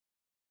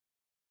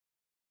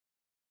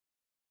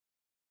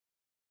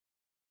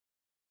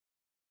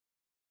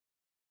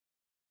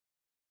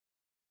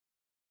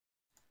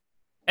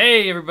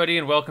Hey everybody,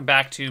 and welcome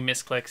back to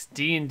Misscliks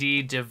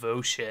D&D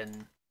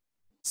Devotion.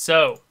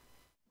 So,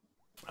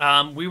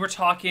 we were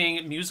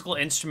talking musical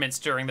instruments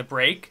during the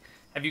break.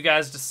 Have you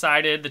guys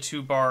decided, the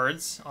two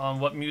bards, on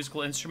what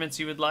musical instruments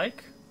you would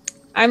like?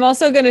 I'm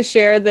also going to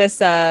share this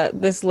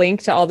this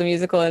link to all the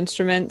musical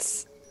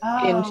instruments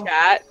in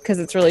chat because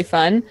it's really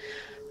fun.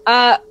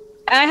 I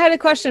had a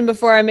question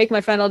before I make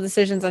my final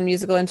decisions on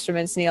musical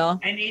instruments, Neil.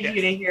 I need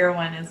you to hear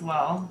one as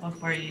well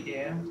before you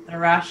do. The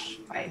Rush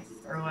Fife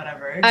or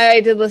whatever. I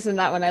did listen to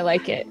that one. I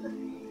like it.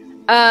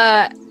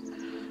 I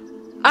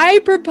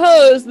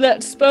propose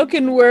that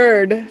spoken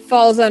word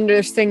falls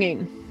under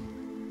singing.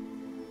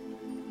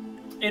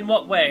 In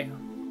what way?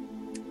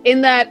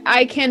 In that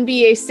I can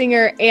be a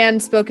singer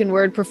and spoken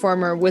word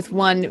performer with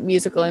one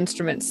musical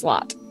instrument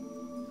slot.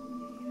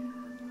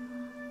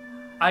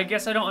 I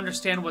guess I don't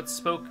understand what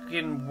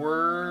spoken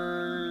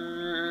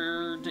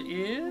word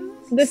is.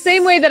 The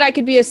same way that I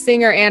could be a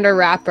singer and a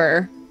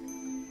rapper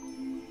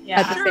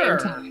at the Sure.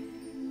 same time.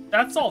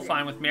 That's all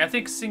fine with me. I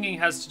think singing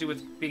has to do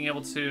with being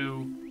able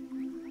to...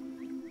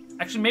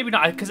 Actually, maybe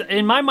not, because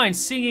in my mind,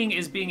 singing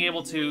is being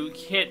able to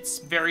hit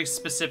very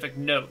specific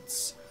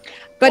notes.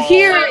 But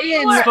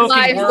herein lies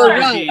the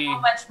rub. So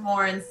much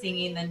more in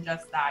singing than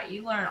just that.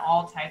 You learn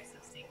all types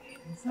of singing.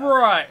 So.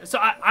 Right. So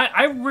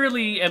I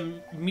really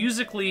am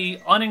musically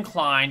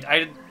uninclined.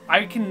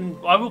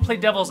 I will play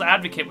devil's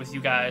advocate with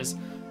you guys,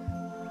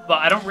 but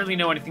I don't really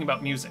know anything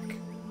about music,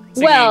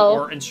 singing,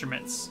 or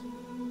instruments.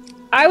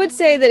 I would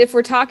say that if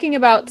we're talking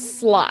about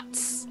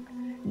slots,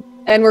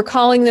 and we're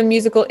calling them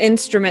musical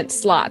instrument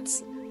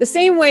slots, the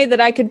same way that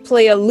I could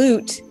play a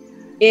lute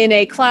in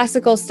a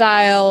classical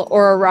style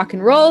or a rock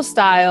and roll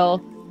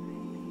style,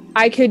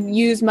 I could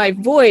use my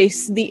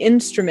voice, the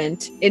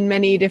instrument, in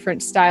many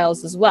different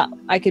styles as well.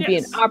 I could be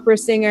an opera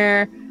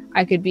singer,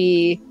 I could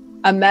be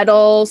a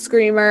metal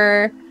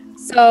screamer.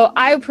 So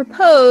I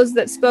propose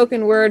that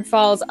spoken word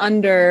falls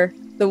under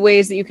the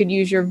ways that you could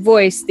use your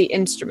voice, the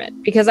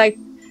instrument, because I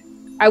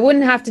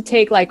wouldn't have to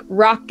take like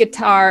rock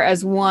guitar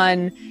as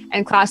one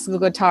and classical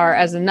guitar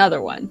as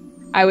another one.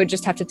 I would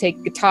just have to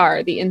take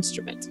guitar, the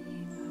instrument.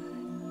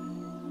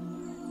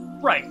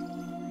 Right.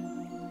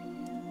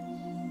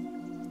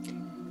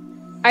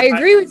 I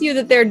agree with you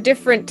that there are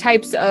different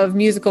types of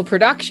musical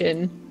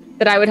production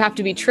that I would have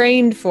to be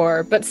trained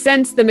for, but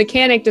since the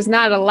mechanic does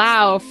not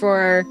allow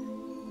for...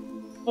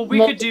 Well,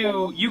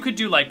 you could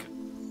do like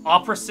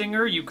opera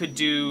singer, you could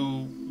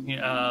do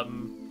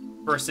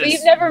versus But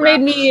you've never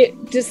rapper.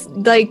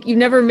 you've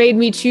never made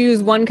me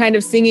choose one kind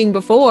of singing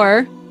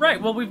before.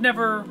 Right, well we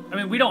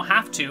don't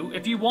have to.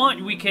 If you want,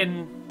 you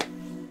can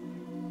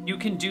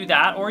do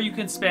that, or you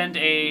can spend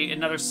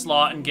another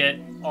slot and get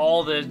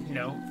all the,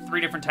 3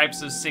 different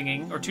types of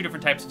singing, or 2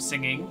 different types of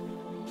singing.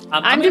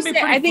 I'm just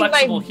saying, I think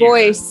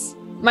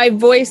my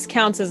voice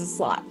counts as a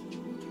slot.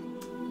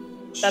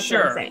 That's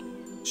what I'm saying.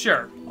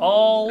 Sure.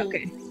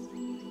 Okay.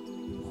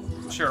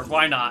 Sure,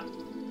 why not?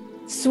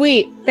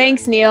 Sweet.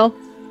 Thanks, Neil.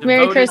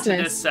 Merry Christmas.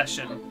 To this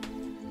session.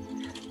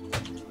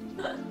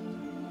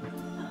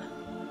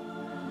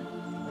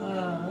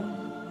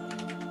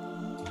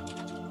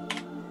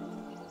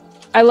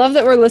 I love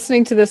that we're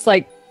listening to this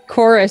like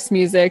chorus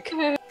music.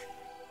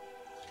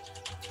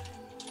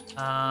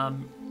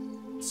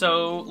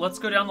 So let's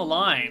go down the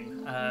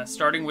line,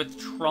 starting with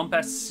Trump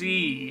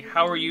SC.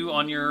 How are you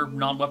on your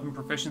non-weapon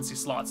proficiency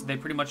slots? Are they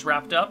pretty much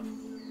wrapped up?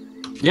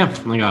 Yeah,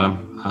 I got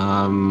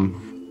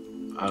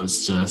them. I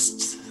was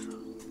just...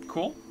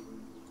 Cool.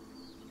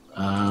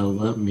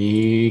 Let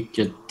me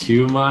get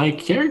to my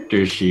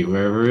character sheet,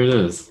 wherever it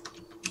is.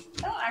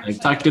 I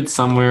tucked it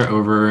somewhere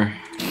over...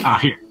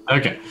 here.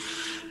 Okay.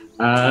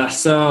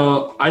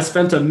 So I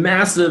spent a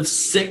massive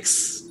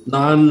 6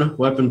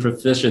 non-weapon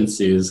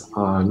proficiencies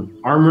on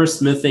armor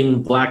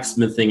smithing,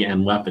 blacksmithing,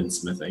 and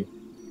weaponsmithing.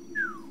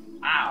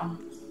 Wow.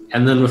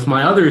 And then with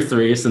my other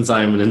 3, since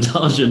I'm an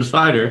intelligent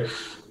fighter,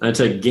 I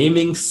took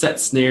gaming, set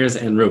snares,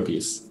 and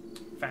ropies.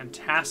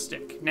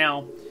 Fantastic.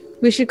 Now...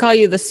 We should call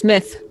you the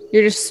smith.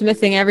 You're just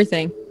smithing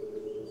everything.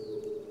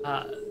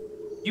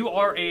 You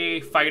are a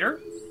fighter,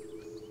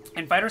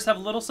 and fighters have a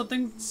little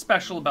something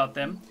special about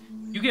them.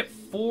 You get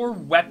 4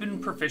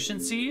 weapon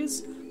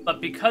proficiencies, but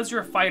because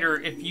you're a fighter,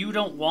 if you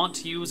don't want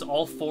to use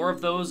all 4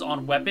 of those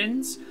on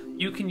weapons,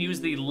 you can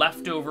use the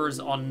leftovers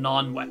on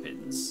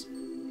non-weapons.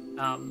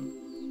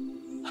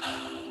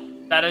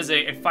 That is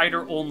a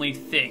fighter-only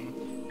thing.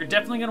 You're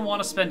definitely going to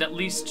want to spend at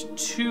least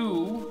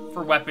 2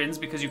 for weapons,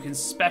 because you can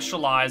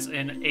specialize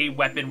in a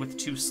weapon with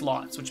 2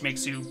 slots, which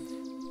makes you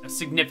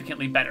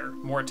significantly better.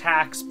 More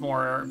attacks,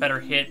 better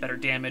hit, better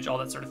damage, all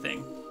that sort of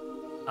thing.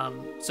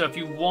 So if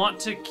you want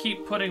to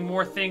keep putting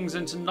more things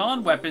into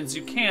non-weapons,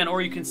 you can,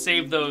 or you can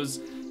save those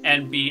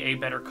and be a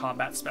better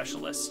combat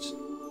specialist.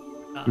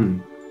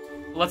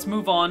 Let's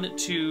move on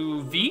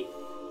to V.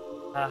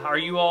 Are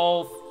you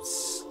all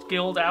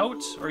skilled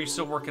out, or are you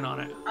still working on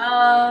it?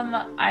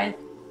 I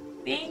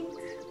think...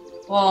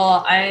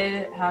 Well,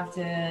 I have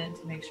to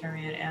make sure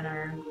me and Anna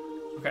are...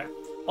 Okay.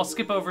 I'll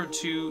skip over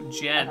to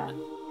Jen.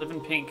 Live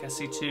in Pink, I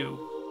see 2.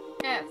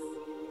 Yes.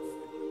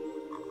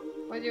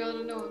 What do you want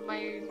to know?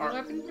 My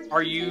non-weapon?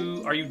 Are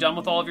you done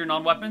with all of your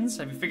non-weapons?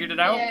 Have you figured it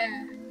out?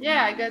 Yeah.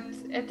 Yeah, I got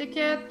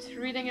etiquette,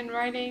 reading and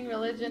writing,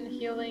 religion,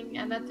 healing,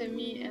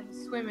 anatomy, and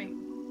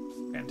swimming.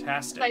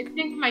 Fantastic. I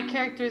think my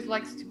character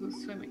likes to go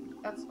swimming.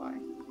 That's why.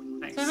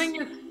 Nice. Swimming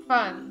is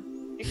fun.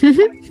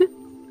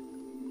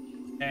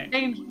 Okay.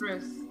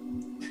 Dangerous.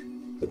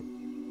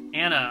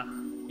 Anna,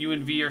 you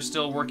and V are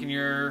still working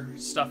your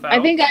stuff out.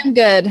 I think I'm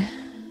good.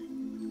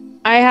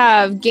 I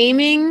have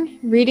gaming,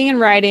 reading and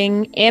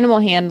writing, animal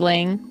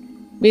handling,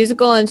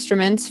 musical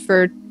instruments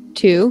for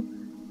 2,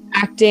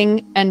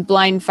 acting, and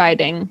blind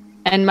fighting.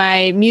 And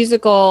my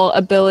musical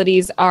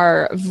abilities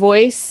are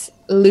voice,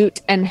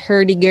 lute, and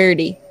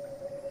hurdy-gurdy.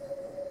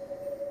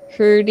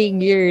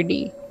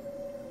 Hurdy-gurdy.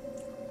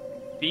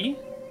 V?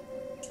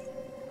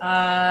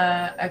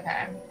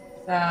 Okay.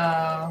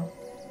 So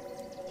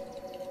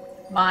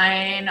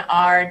mine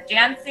are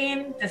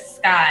dancing,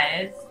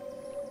 disguise,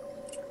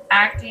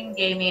 acting,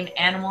 gaming,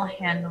 animal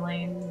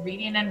handling,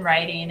 reading and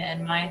writing,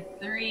 and my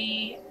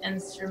 3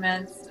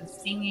 instruments of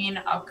singing,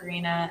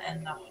 ocarina,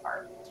 and the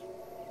harp.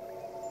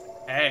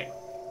 Okay.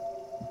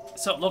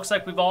 So it looks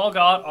like we've all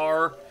got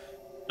our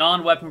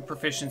non-weapon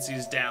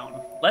proficiencies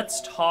down.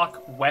 Let's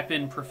talk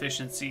weapon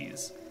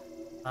proficiencies.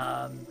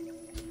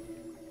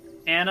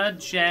 Anna,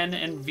 Jen,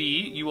 and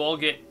V, you all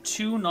get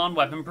 2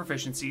 non-weapon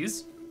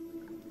proficiencies.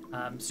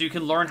 So you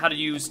can learn how to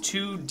use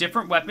 2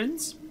 different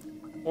weapons,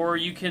 or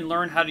you can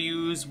learn how to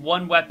use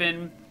 1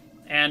 weapon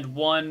and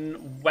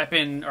 1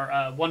 weapon, or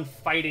 1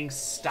 fighting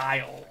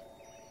style.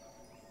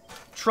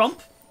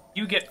 Trump,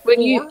 you get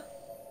 4.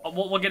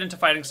 We'll get into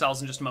fighting styles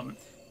in just a moment.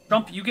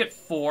 Trump, you get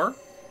 4,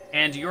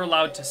 and you're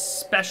allowed to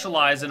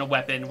specialize in a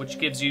weapon, which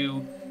gives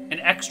you an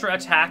extra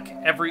attack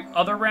every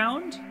other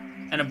round,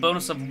 and a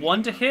bonus of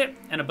 1 to hit,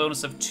 and a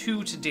bonus of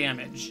 2 to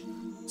damage.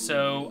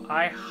 So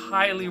I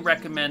highly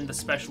recommend the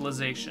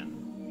specialization.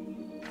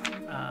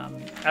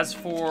 As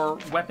for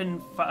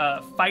weapon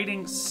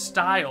fighting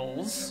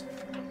styles,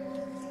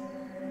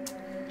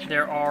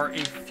 there are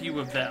a few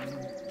of them.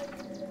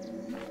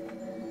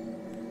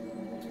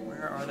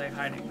 Where are they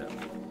hiding them?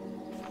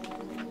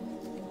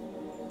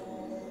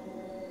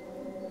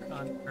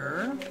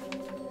 Under.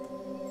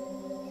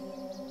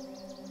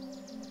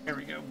 There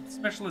we go.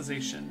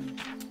 Specialization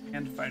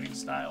and fighting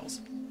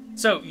styles.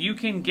 So you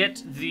can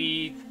get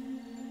the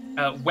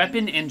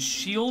weapon and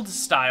shield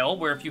style,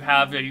 where if you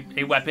have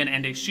a weapon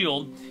and a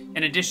shield,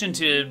 in addition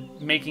to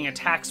making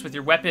attacks with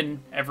your weapon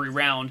every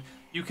round,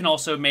 you can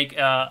also make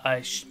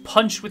a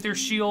punch with your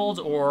shield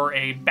or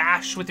a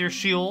bash with your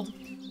shield,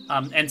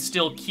 and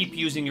still keep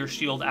using your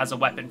shield as a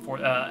weapon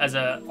as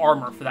a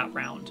armor for that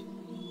round.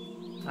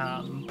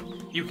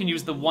 You can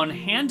use the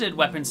one-handed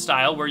weapon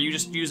style, where you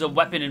just use a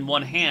weapon in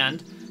one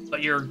hand,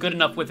 but you're good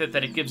enough with it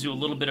that it gives you a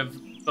little bit of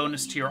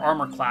bonus to your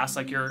armor class,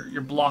 like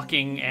your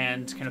blocking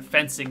and kind of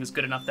fencing is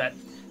good enough that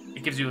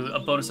it gives you a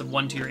bonus of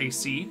 1 to your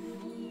AC.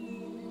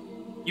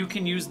 You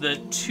can use the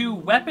 2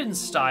 weapons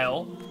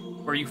style,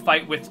 where you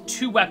fight with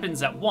 2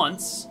 weapons at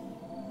once.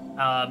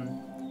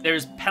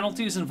 There's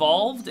penalties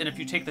involved, and if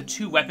you take the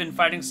 2 weapon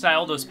fighting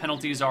style, those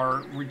penalties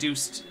are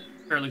reduced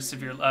fairly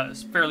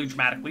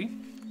dramatically.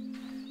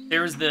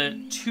 There's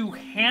the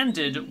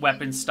 2-handed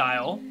weapon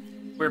style,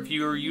 where if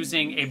you're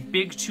using a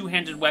big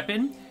 2-handed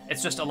weapon,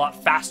 it's just a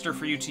lot faster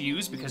for you to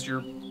use because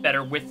you're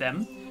better with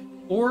them.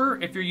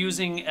 Or if you're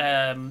using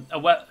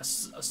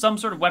some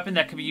sort of weapon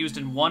that can be used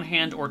in 1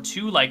 hand or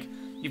 2, like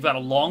you've got a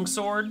long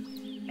sword,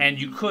 and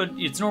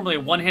it's normally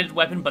a 1-handed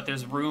weapon, but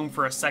there's room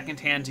for a 2nd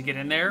hand to get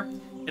in there.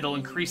 It'll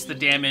increase the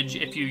damage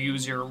if you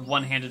use your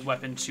 1-handed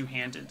weapon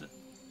 2-handed.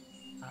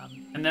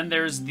 And then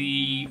there's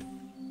the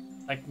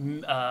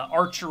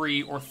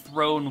archery or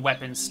thrown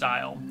weapon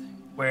style,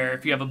 where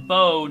if you have a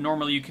bow,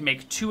 normally you can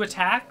make 2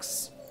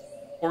 attacks,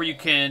 or you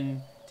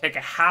can take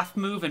a half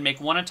move and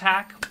make 1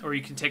 attack, or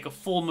you can take a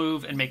full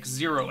move and make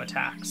 0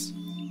 attacks.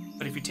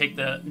 But if you take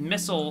the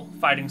missile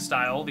fighting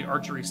style, the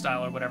archery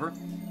style or whatever,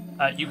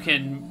 you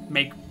can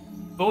make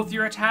both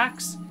your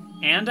attacks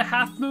and a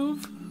half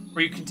move,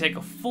 or you can take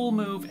a full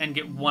move and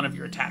get 1 of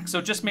your attacks. So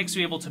it just makes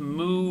you able to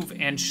move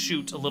and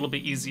shoot a little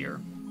bit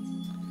easier.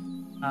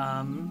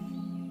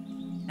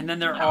 And then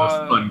there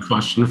are... a fun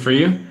question for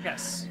you.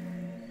 Yes.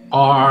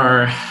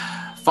 Are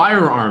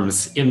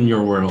firearms in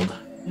your world?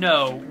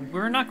 No,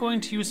 we're not going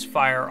to use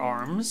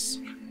firearms.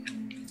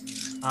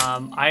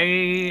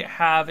 I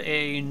have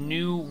a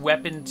new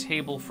weapon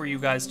table for you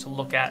guys to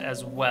look at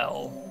as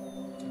well.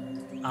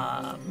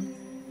 A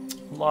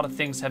lot of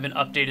things have been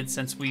updated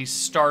since we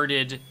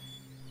started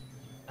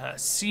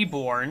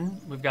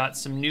Seaborn. We've got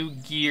some new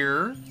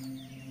gear.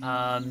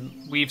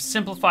 We've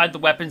simplified the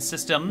weapon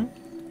system,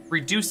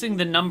 reducing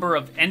the number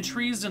of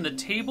entries in the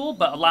table,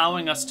 but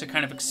allowing us to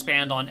kind of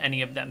expand on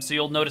any of them. So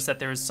you'll notice that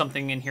there's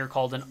something in here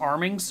called an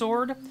arming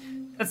sword.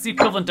 That's the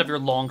equivalent of your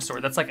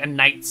longsword. That's like a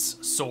knight's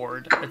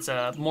sword. It's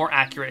a more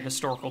accurate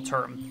historical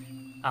term.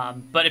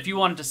 But if you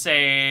wanted to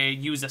say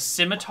use a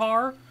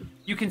scimitar,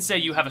 you can say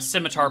you have a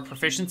scimitar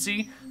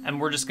proficiency,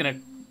 and we're just gonna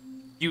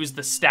use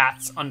the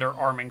stats under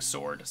arming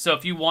sword. So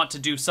if you want to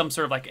do some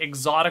sort of like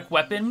exotic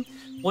weapon,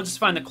 we'll just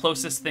find the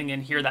closest thing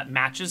in here that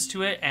matches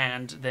to it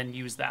and then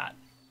use that.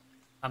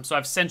 So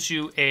I've sent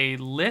you a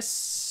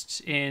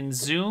list in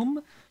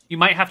Zoom. You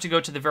might have to go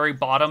to the very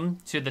bottom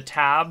to the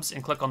tabs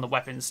and click on the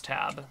weapons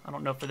tab. I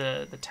don't know if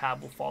the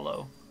tab will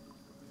follow.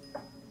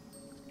 I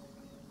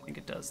think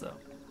it does though.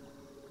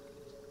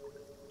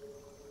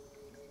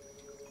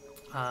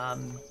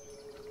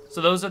 So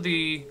those are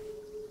the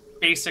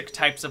basic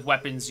types of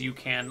weapons you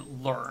can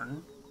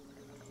learn.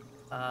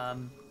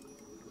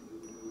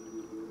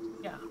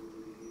 Yeah.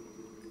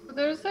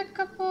 There's a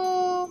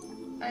couple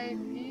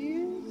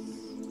ideas.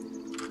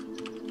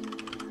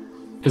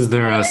 Is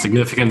there a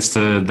significance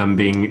to them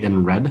being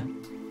in red?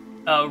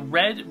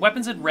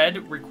 Weapons in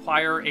red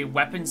require a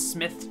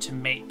weaponsmith to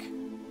make.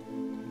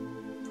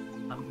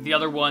 The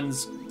other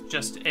ones,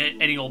 just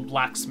any old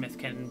blacksmith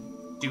can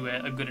do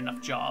a good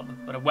enough job,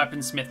 but a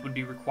weaponsmith would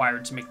be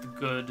required to make the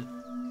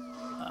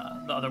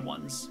other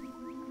ones.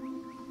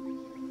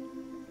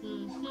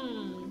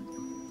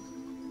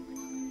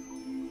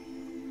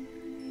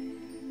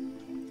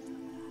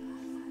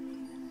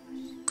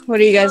 What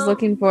are you guys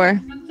looking for?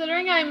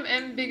 Considering I'm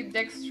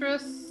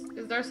ambidextrous,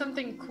 is there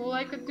something cool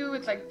I could do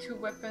with like 2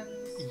 weapons?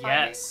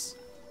 Yes.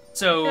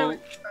 So,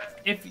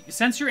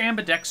 since you're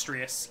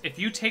ambidextrous, if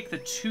you take the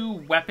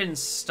 2 weapon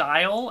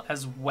style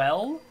as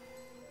well,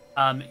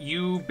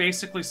 you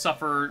basically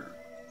suffer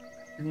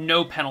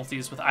no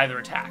penalties with either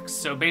attacks.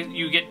 So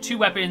you get 2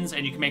 weapons,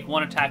 and you can make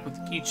 1 attack with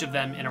each of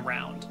them in a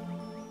round,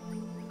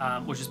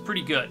 which is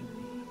pretty good.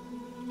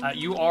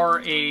 You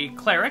are a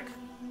cleric.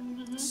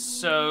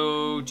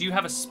 So, do you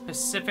have a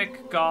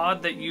specific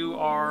god that you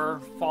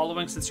are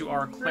following since you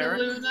are a cleric?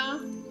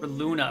 For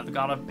Luna, the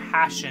god of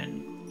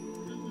passion.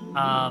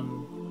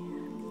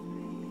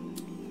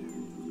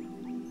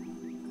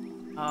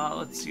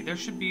 Let's see. There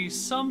should be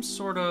some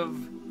sort of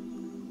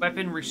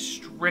weapon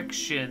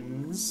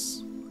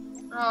restrictions.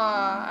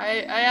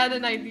 I had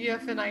an idea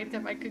of an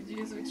item I could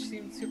use which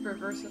seemed super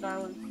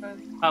versatile and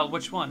fun. Oh,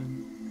 which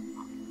one?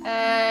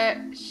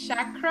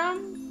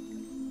 Chakram?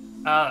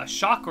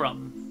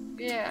 Chakram.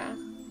 Yeah.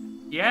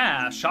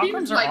 Yeah,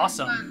 chakrams are like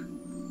awesome. Fun.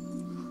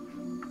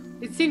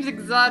 It seems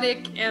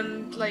exotic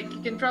and like you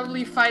can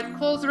probably fight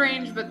close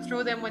range but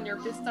throw them when you're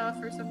pissed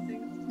off or something.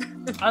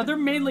 They're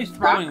mainly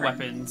throwing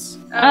weapons.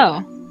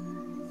 Oh.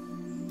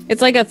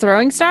 It's like a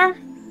throwing star?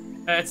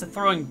 It's a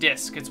throwing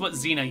disc. It's what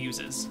Xena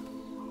uses.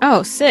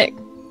 Oh, sick.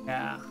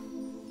 Yeah.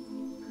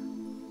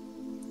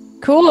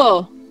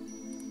 Cool.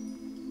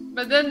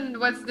 But then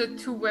what's the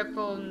 2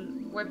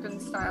 weapon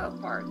style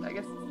part? I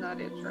guess it's not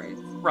it, right?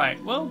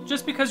 Right. Well,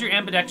 just because you're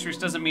ambidextrous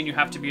doesn't mean you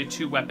have to be a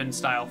 2-weapon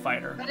style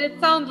fighter. But it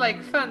sounds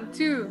like fun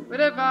too. What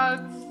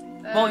about...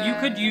 Well, you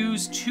could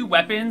use 2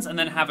 weapons and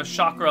then have a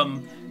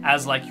chakram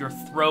as like your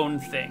thrown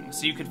thing.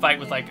 So you could fight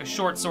with like a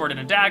short sword and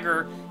a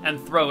dagger and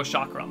throw a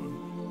chakram.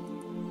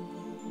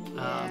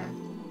 Yeah.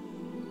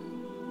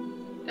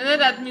 And then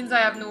that means I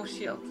have no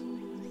shield.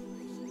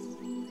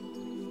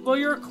 Well,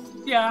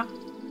 yeah,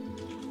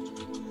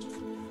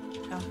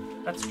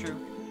 that's true.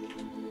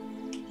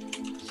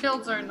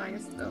 Shields are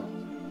nice though.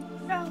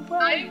 Yeah,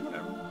 well,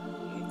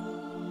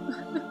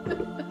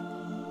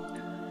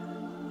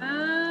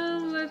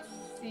 Let's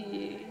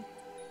see.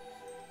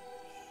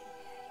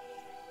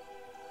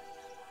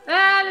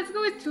 Let's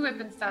go with 2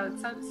 weapon style. It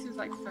seems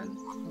like fun.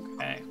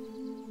 Okay.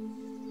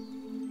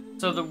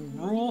 So the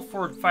rule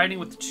for fighting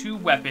with 2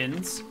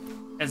 weapons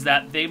is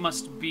that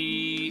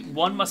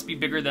one must be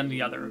bigger than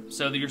the other.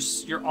 So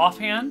your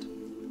offhand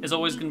is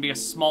always going to be a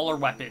smaller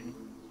weapon.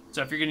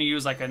 So if you're going to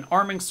use like an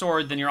arming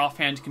sword, then your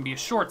offhand can be a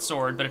short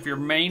sword. But if your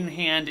main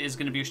hand is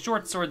going to be a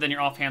short sword, then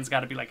your offhand's got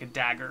to be like a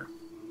dagger.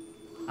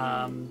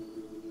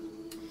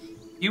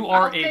 You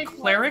are a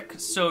cleric,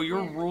 so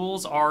your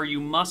rules are you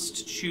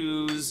must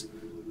choose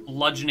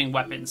bludgeoning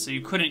weapons. So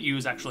you couldn't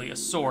use actually a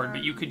sword,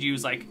 but you could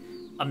use like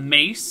a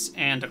mace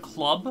and a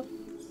club.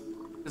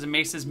 Because a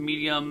mace is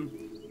medium.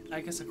 I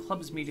guess a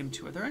club is medium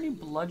too. Are there any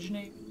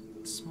bludgeoning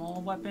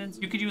small weapons?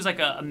 You could use like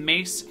a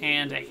mace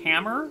and a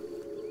hammer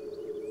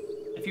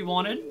if you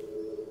wanted.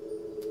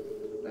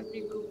 Let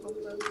me Google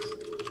those.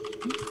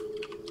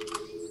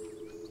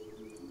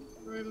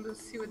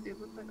 Let's see what they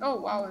look like.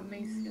 Oh wow, a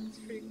mace. That's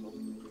pretty cool.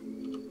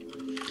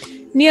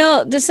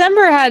 Neil,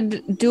 December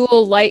had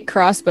dual light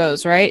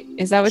crossbows, right?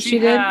 Is that what she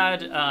did? She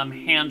had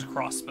hand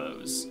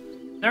crossbows.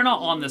 They're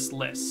not on this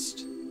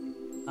list.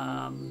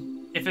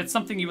 If it's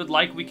something you would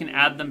like, we can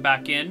add them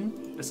back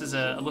in. This is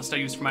a list I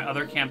use for my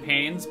other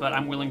campaigns, but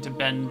I'm willing to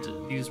bend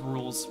these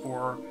rules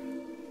for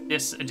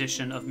this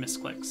edition of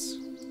Misscliks.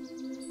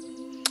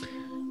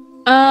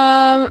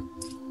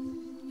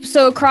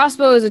 So a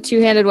crossbow is a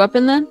 2-handed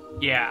weapon then?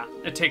 Yeah,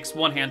 it takes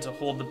 1 hand to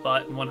hold the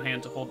butt and 1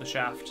 hand to hold the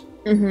shaft.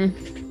 Mm-hmm.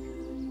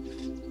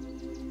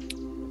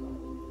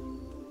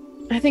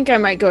 I think I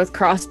might go with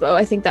crossbow.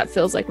 I think that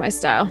feels like my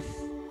style.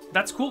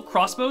 That's cool.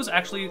 Crossbows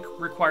actually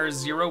require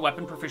 0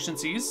 weapon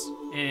proficiencies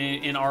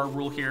in our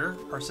rule here,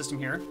 our system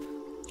here.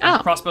 Oh.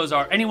 Crossbows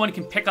anyone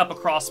can pick up a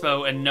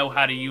crossbow and know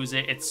how to use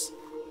it. It's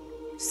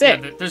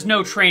Sick. There's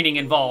no training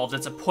involved.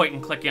 It's a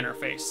point-and-click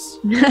interface.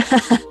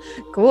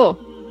 Cool.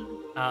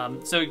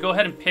 So go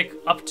ahead and pick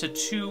up to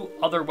 2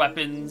 other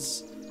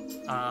weapons.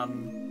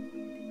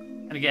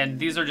 And again,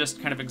 these are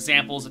just kind of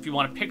examples. If you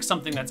want to pick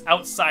something that's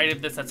outside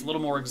of this, that's a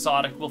little more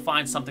exotic, we'll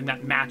find something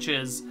that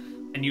matches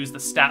and use the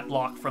stat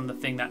block from the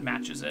thing that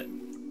matches it.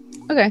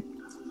 Okay.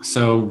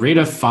 So rate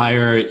of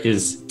fire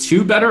is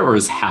 2 better or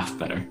is half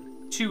better?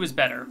 2 is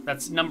better.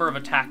 That's number of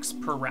attacks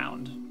per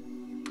round.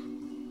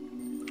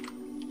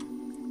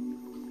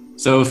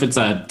 So if it's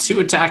a 2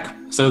 attack,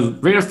 so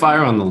rate of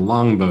fire on the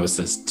longbow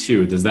says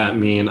 2. Does that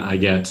mean I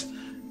get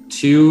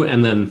 2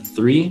 and then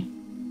 3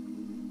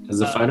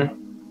 as a fighter?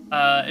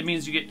 It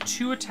means you get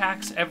 2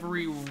 attacks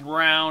every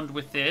round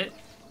with it.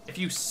 If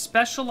you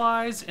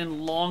specialize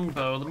in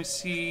longbow, let me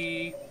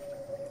see.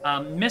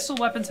 Missile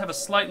weapons have a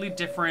slightly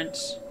different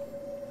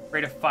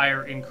rate of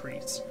fire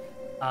increase.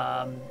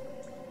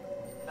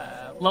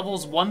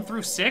 Levels 1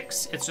 through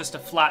 6, it's just a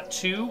flat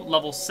 2.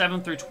 Levels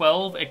 7 through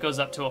 12, it goes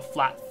up to a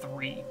flat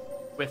 3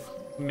 with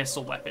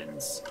missile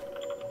weapons.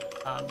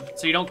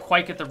 So you don't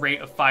quite get the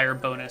rate of fire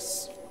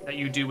bonus that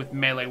you do with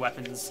melee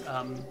weapons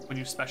when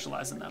you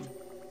specialize in them.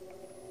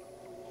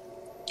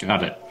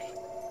 Got it.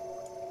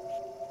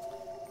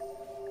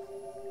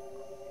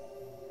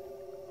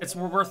 It's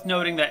worth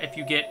noting that if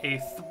you get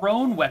a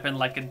thrown weapon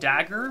like a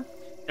dagger,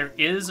 there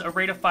is a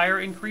rate of fire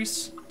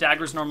increase.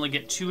 Daggers normally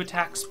get 2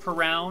 attacks per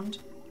round,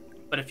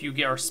 but if you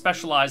are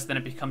specialized, then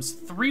it becomes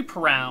 3 per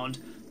round.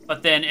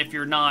 But then if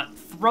you're not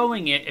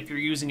throwing it, if you're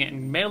using it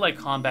in melee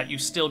combat, you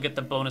still get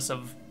the bonus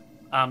of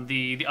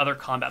the other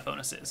combat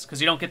bonuses, because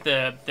you don't get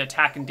the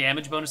attack and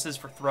damage bonuses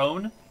for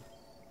thrown.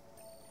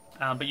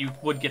 But you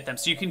would get them.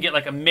 So you can get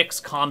like a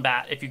mixed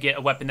combat if you get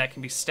a weapon that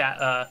can be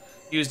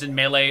used in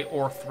melee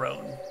or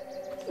thrown.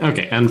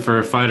 Okay, and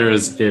for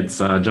fighters, it's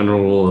a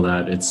general rule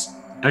that it's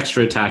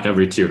extra attack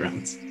every 2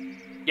 rounds.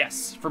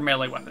 Yes, for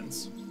melee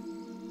weapons.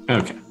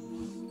 Okay.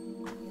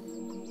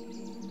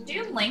 Do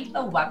you link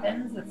the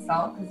weapons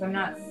itself? Because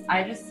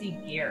I just see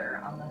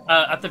gear on the...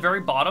 At the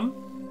very bottom,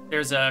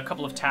 there's a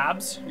couple of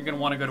tabs. You're going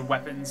to want to go to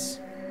weapons.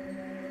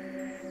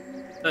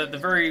 The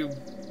very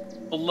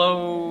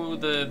below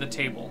the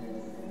table.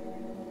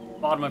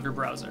 Bottom of your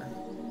browser.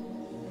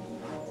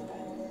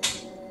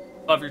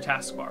 Above your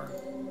taskbar.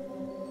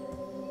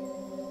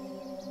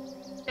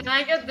 Can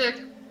I get the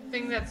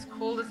thing that's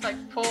cool? It's like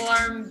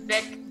polearm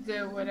Beck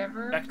de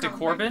whatever. Beck de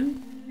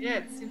Corbin? Yeah,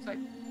 it seems like.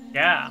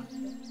 Yeah.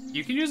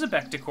 You can use a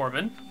Beck de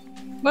Corbin.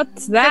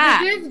 What's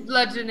that? It is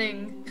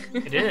bludgeoning.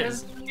 It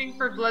is. I was looking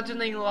for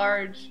bludgeoning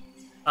large.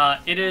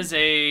 It is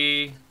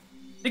a...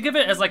 Think of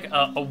it as like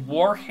a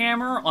war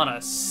hammer on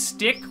a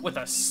stick with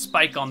a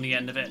spike on the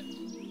end of it.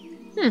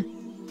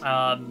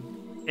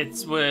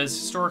 It was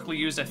historically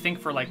used, I think,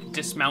 for like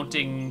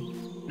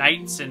dismounting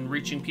knights and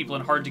reaching people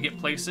in hard to get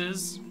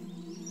places.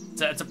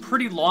 It's a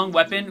pretty long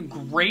weapon,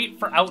 great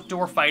for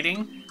outdoor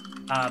fighting,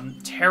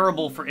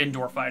 terrible for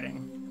indoor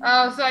fighting.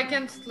 Oh, so I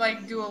can't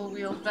like dual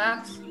wield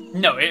that?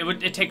 No,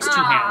 it takes 2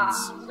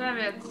 hands. Damn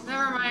it.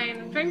 Never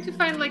mind. I'm trying to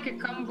find like a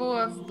combo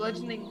of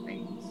bludgeoning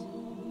things.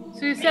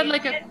 So you said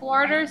like a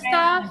quarter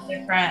staff?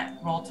 Different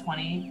roll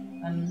 20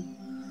 than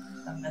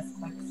the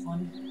Misscliks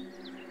one.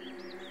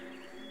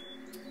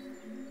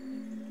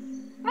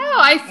 Oh,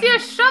 I see a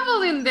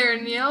shovel in there,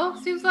 Neil.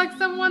 Seems like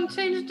someone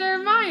changed their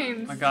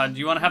minds. Oh my god, do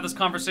you want to have this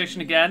conversation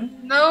again?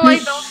 No, I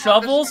don't.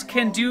 Shovels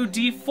can do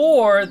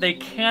D4, they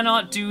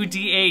cannot do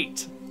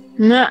D8.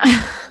 No.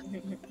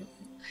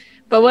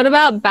 But what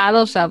about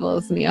battle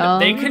shovels, Neil?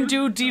 They can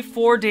do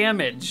D4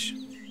 damage.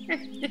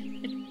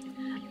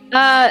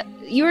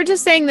 You were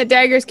just saying that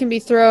daggers can be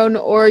thrown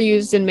or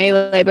used in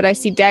melee, but I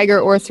see dagger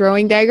or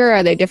throwing dagger.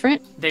 Are they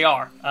different? They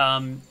are.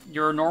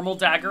 Your normal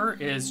dagger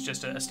is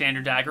just a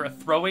standard dagger. A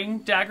throwing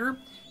dagger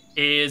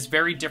is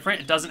very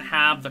different. It doesn't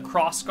have the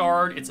cross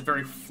guard. It's a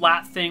very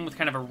flat thing with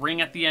kind of a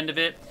ring at the end of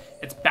it.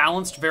 It's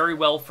balanced very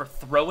well for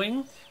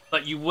throwing,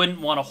 but you wouldn't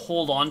want to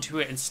hold on to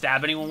it and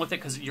stab anyone with it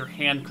because your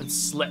hand could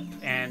slip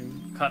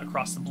and cut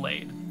across the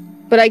blade.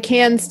 But I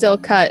can still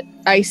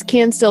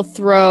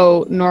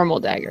throw normal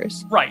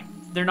daggers. Right.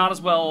 They're not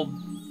as well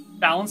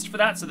balanced for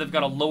that, so they've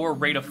got a lower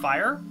rate of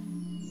fire,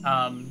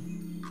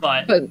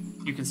 but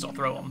you can still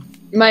throw them.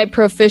 My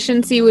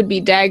proficiency would be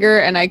dagger,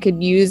 and I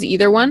could use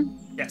either one?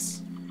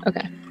 Yes.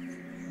 Okay.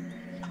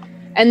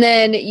 And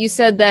then you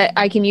said that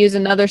I can use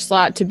another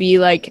slot to be,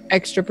 like,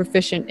 extra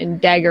proficient in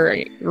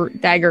daggery.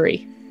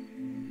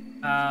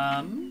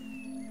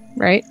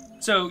 Right?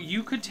 So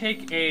you could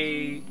take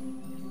a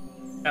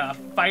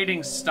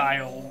fighting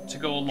style to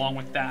go along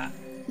with that.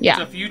 Yeah.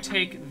 So if you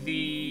take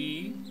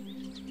the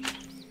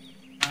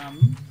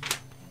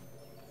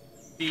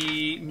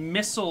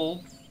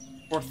missile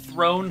or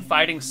thrown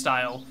fighting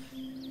style,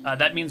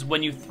 that means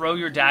when you throw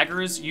your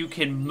daggers, you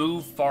can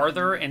move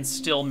farther and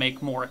still make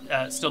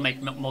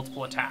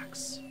multiple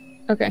attacks.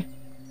 Okay.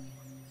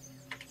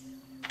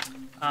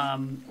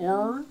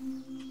 Or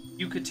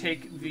you could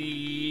take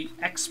the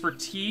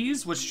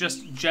expertise, which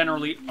just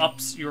generally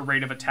ups your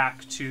rate of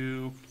attack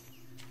to...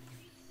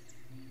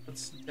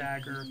 What's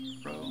dagger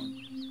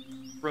thrown?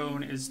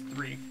 thrown is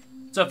 3.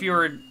 So if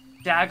you're a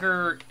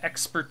dagger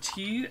expert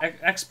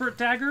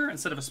dagger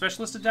instead of a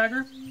specialisted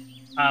dagger,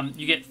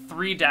 you get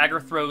 3 dagger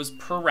throws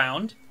per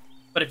round.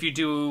 But if you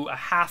do a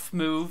half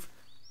move,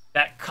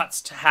 that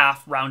cuts to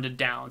half rounded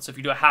down. So if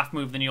you do a half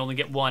move, then you only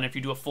get 1. If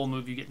you do a full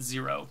move, you get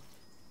 0.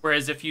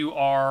 Whereas if you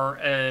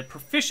are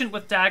proficient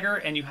with dagger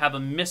and you have a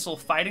missile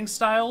fighting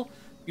style,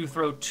 you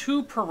throw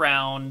 2 per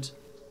round.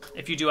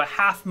 If you do a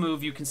half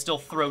move, you can still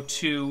throw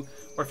 2,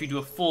 or if you do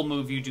a full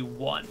move, you do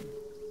 1.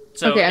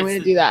 So okay, I'm going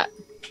to do that.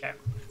 Okay,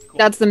 cool.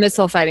 That's the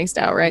missile fighting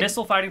style, right?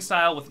 Missile fighting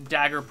style with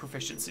dagger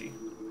proficiency.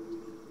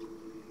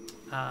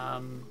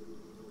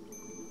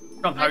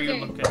 Trump, how are you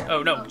looking?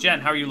 Oh, no, Jen,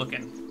 how are you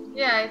looking?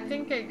 Yeah, I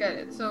think I got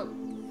it. So,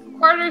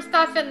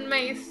 quarterstaff and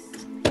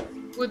mace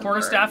would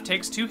Quarterstaff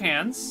takes 2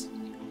 hands.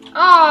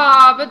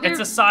 Ah, but it's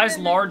a size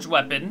large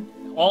weapon.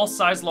 All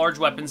size large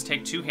weapons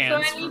take 2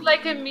 hands. So I need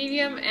like a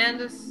medium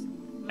and a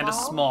small? And a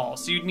small.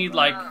 So you'd need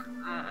like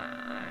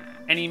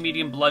any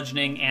medium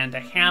bludgeoning and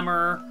a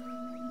hammer.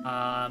 So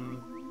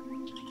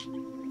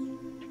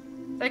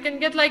I can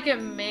get like a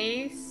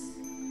mace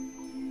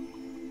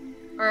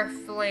or a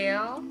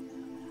flail.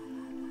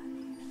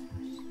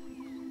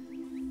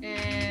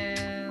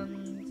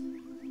 And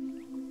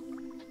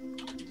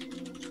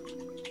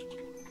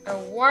a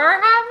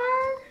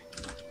warhammer?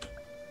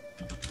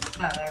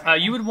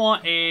 You would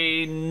want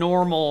a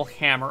normal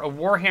hammer. A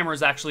warhammer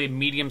is actually a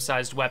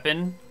medium-sized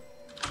weapon.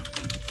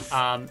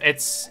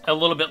 It's a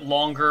little bit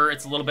longer.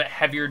 It's a little bit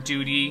heavier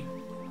duty.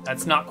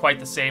 That's not quite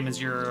the same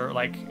as your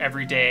like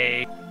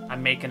everyday.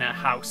 I'm making a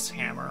house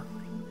hammer.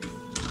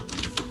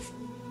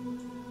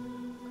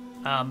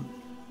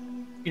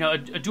 You know, a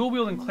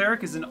dual-wielding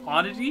cleric is an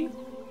oddity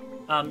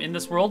in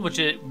this world, which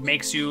it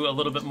makes you a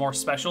little bit more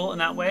special in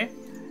that way.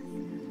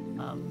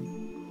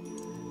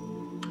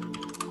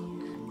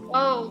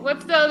 Oh,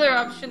 what's the other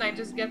option? I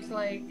just get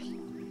like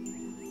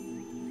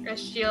a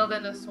shield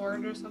and a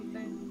sword or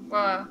something.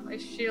 Well, a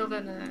shield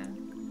and a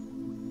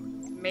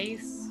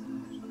mace.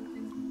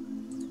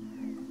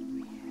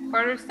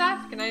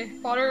 Quarterstaff? Can I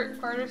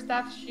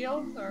quarterstaff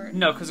shield or?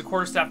 No, because a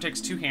quarterstaff takes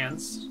 2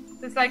 hands.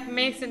 It's like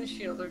mace and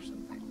shield or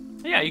something.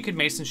 Yeah, you could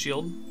mace and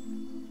shield.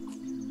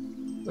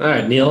 All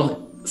right,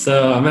 Neil.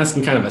 So I'm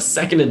asking kind of a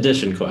second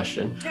edition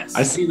question. Yes.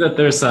 I see that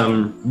there's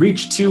some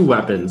reach 2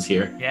 weapons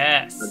here.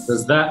 Yes.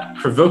 Does that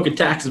provoke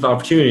attacks of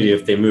opportunity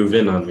if they move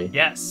in on me?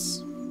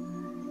 Yes.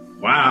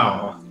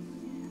 Wow.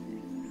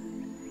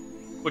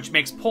 Which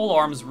makes pole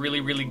arms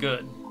really, really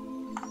good.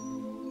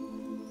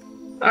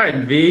 All right,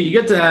 V, you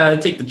get to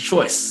take the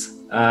choice.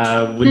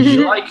 Would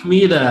you like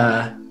me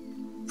to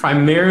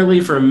primarily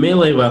for a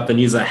melee weapon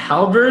use a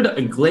halberd,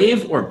 a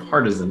glaive, or a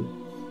partisan?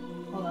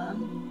 Hold on.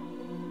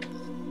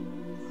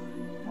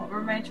 What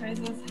were my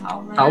choices?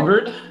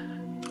 Halberd,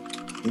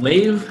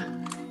 glaive,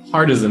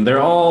 partisan. They're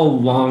all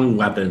long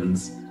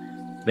weapons.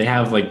 They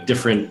have like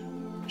different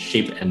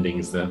shape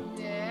endings though.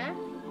 Yeah.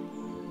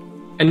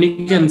 And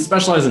you can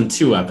specialize in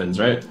 2 weapons,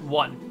 right?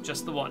 1,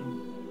 just the 1.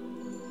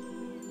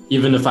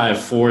 Even if I have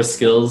 4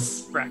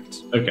 skills?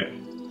 Correct. Okay.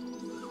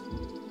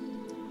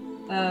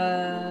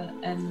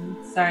 And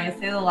sorry,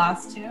 say the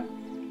last 2.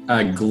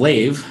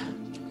 Glaive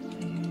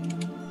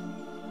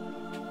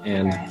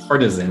and Okay.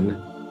 partisan.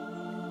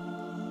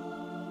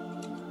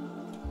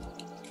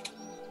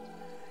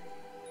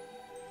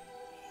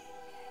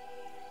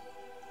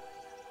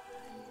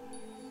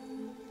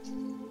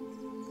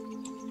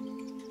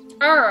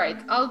 Alright,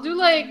 I'll do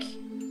like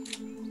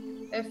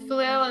a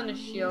flail and a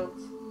shield.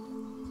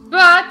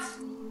 But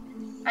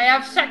I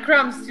have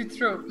chakrams to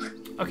throw.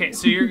 Okay,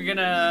 so you're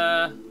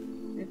gonna...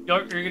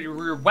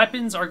 Your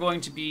weapons are going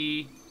to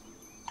be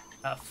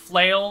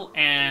flail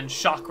and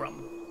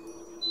chakram.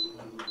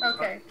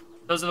 Okay.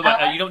 Those are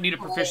the you don't need a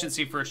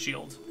proficiency for a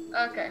shield.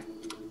 Okay.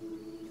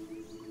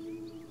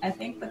 I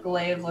think the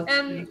glaive looks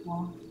pretty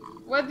cool.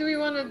 What do we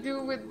want to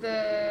do with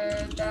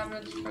the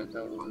damage for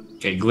those?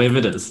 Okay, glaive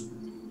it is.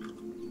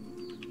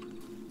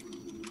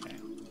 Okay.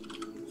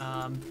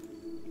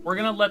 We're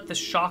gonna let the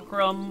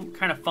chakram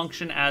kind of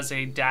function as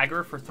a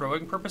dagger for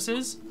throwing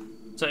purposes.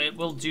 So it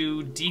will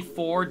do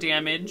D4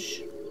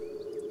 damage.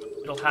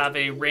 It'll have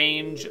a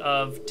range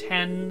of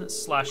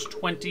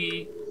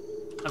 10/20.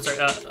 I'm sorry,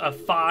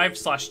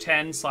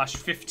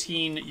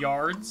 5/10/15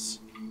 yards.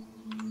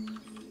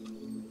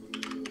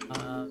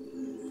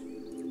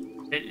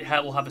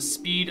 It will have a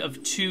speed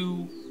of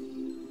 2,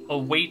 a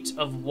weight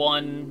of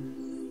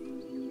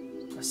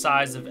 1, a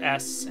size of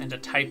S, and a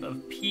type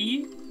of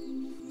P.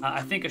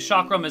 I think a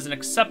chakram is an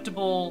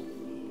acceptable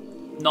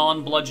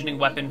non-bludgeoning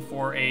weapon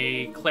for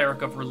a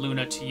cleric of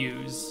Reluna to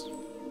use.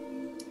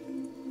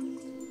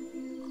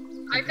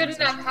 I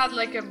couldn't have had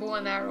like a bow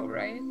and arrow,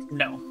 right?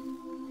 No.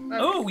 Okay.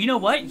 Oh, you know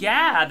what?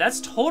 Yeah, that's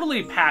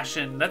totally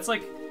passion. That's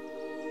like...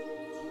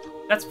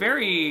 That's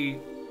very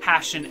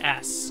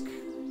passion-esque.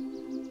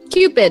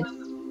 Cupid. Bow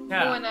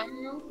Yeah. and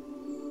arrow?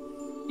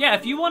 Yeah,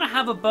 if you want to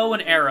have a bow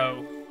and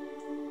arrow,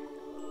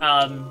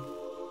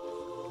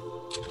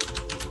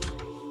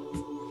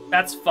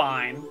 that's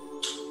fine.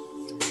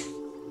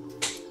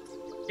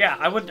 Yeah,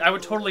 I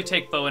would totally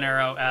take bow and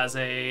arrow as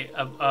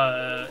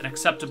an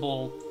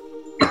acceptable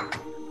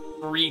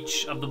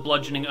breach of the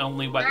bludgeoning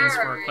only weapons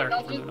for a cleric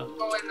I'll of just Luna.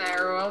 bow and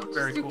arrow. I'll just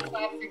Very do cool.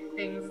 classic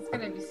things. It's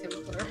gonna be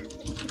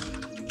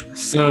simpler.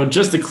 So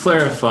just to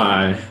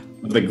clarify,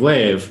 with the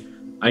glaive,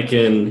 I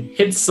can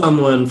hit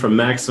someone from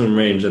maximum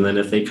range, and then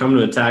if they come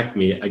to attack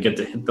me, I get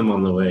to hit them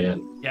on the way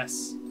in.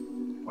 Yes.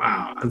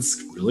 Wow,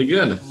 that's really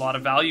good. A lot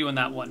of value in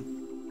that one.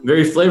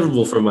 Very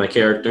flavorful for my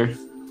character.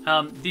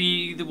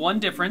 The one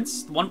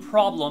difference, the one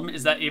problem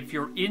is that if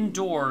you're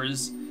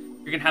indoors,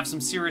 you're gonna have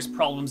some serious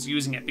problems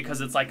using it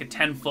because it's like a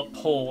 10-foot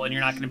pole and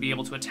you're not gonna be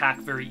able to attack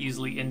very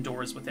easily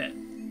indoors with it.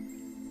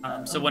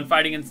 So when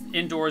fighting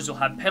indoors, you'll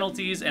have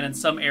penalties, and in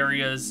some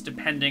areas,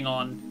 depending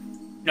on,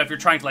 if you're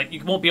trying to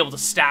you won't be able to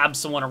stab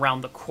someone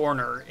around the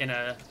corner in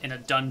a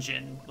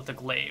dungeon with a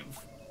glaive.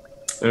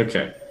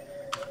 Okay.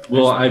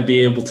 Will I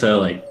be able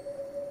to,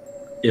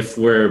 if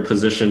we're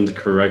positioned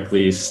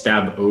correctly,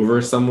 stab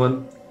over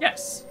someone?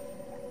 Yes.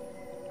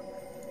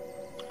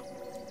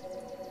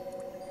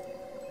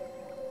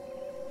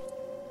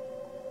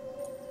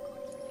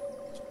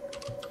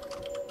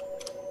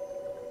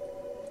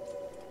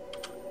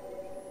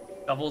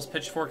 Shovels,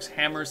 pitchforks,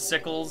 hammers,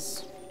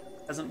 sickles,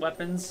 peasant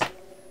weapons.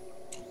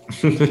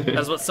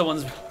 That's what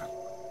someone's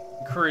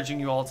encouraging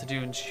you all to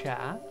do in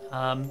chat.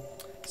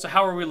 So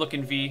how are we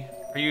looking, V?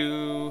 Have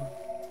you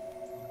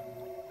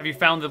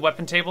found the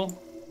weapon table?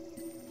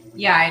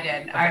 Yeah, I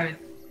did. Okay. I was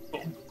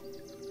Cool.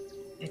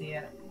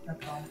 idiot.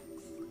 That's all.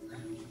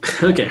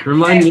 Okay,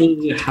 remind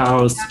me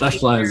how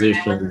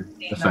specialization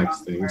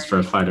affects things for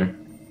a fighter.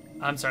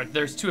 I'm sorry,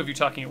 there's two of you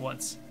talking at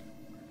once.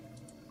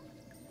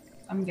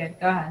 I'm good.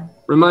 Go ahead.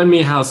 Remind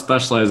me how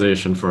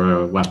specialization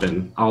for a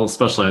weapon. I'll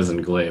specialize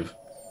in glaive.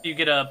 You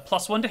get a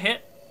 +1 to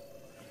hit,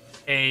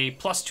 a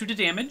 +2 to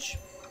damage,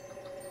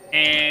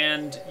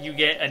 and you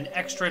get an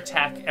extra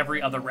attack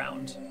every other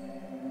round.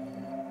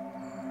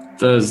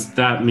 Does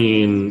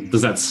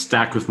that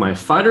stack with my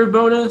fighter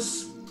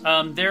bonus?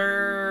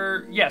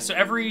 So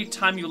every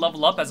time you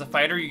level up as a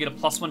fighter, you get a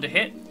 +1 to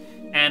hit,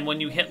 and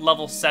when you hit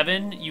level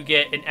 7, you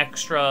get an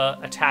extra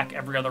attack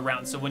every other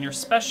round. So when you're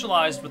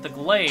specialized with the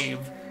glaive,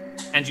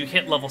 and you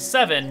hit level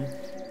 7,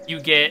 you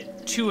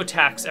get 2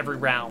 attacks every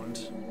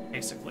round,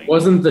 basically.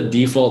 Wasn't the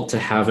default to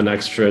have an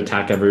extra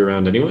attack every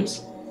round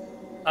anyways?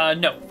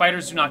 No,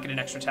 fighters do not get an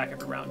extra attack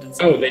every round.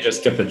 Oh, they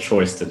just get the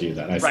choice to do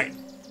that. I see. Right,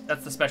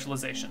 that's the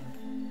specialization.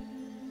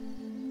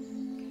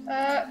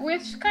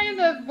 Which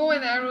kind of bow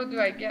and arrow do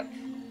I get?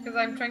 Because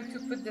I'm trying to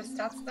put the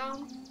stats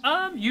down.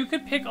 You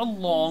could pick a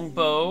long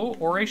bow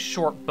or a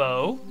short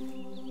bow.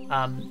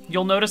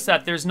 You'll notice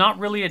that there's not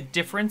really a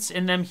difference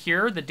in them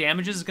here. The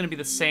damage is going to be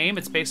the same.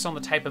 It's based on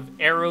the type of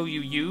arrow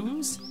you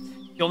use.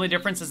 The only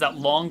difference is that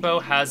longbow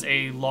has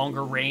a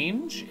longer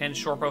range and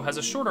shortbow has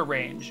a shorter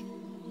range.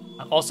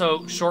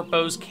 Also, short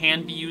bows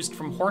can be used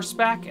from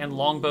horseback and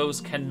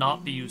longbows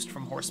cannot be used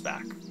from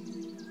horseback.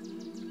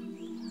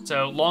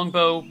 So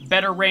longbow,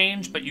 better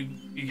range, but you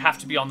have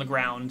to be on the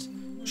ground.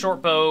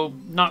 Shortbow,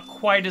 not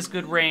quite as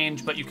good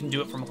range, but you can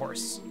do it from a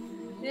horse.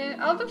 Yeah,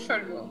 I'll do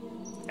short bow.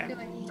 Okay. I feel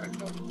like short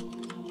bow.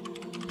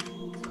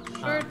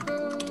 Short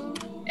bow,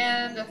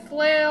 and a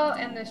flail,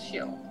 and a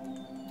shield.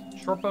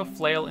 Shortbow,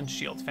 flail, and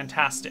shield.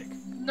 Fantastic.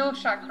 No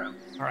chakram.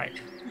 All right.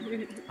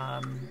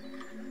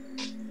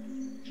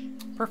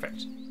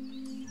 Perfect.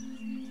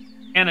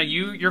 Anna,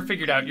 you're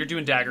figured out. You're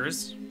doing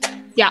daggers.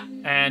 Yeah.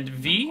 And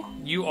V,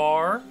 you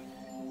are...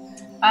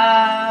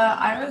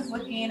 I was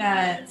looking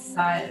at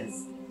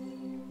size.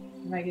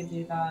 If I could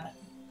do that.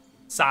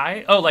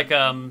 Sai? Oh,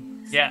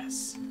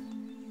 yes.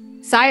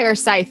 Sai or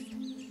scythe?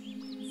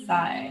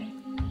 Sai.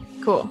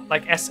 Cool.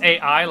 Like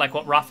SAI, like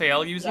what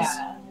Raphael uses?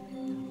 Yeah.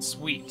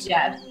 Sweet.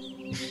 Yes.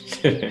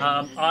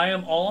 I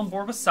am all on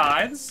board with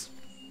scythes.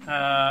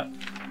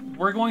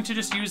 We're going to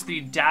just use the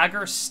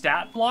dagger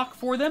stat block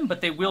for them, but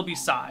they will be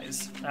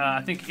size.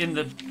 I think in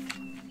the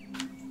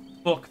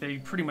book they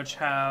pretty much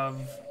have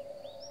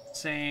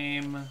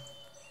same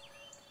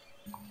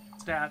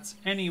stats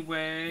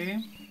anyway.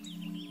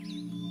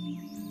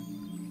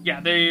 Yeah,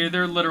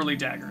 they're literally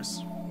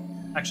daggers.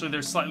 Actually,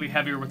 they're slightly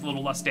heavier with a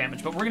little less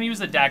damage, but we're going to use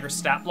the dagger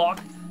stat block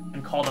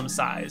and call them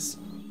size.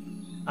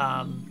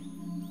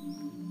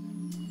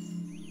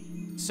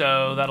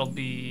 So that'll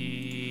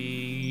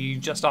be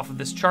just off of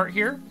this chart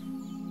here.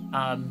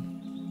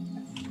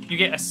 You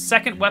get a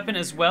second weapon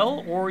as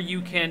well, or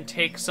you can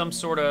take some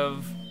sort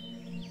of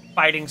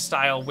fighting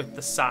style with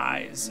the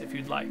size, if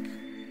you'd like.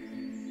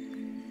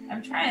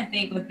 I'm trying to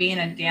think with being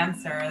a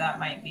dancer, that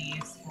might be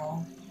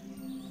useful.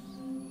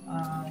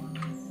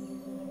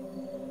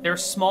 They're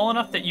small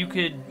enough that you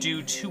could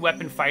do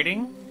 2-weapon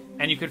fighting,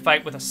 and you could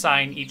fight with a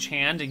sai in each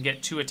hand and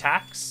get 2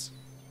 attacks.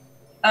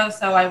 Oh,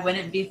 so I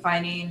wouldn't be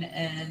fighting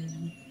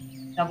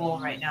in double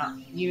right now.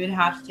 You would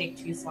have to take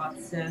 2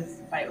 slots to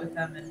fight with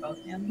them in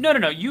both hands?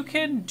 No. You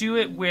can do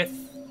it with...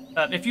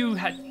 if you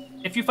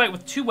fight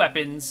with 2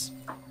 weapons,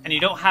 and you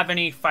don't have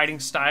any fighting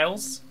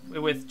styles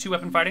with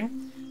 2-weapon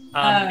fighting,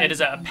 it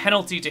is a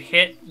penalty to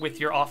hit with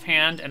your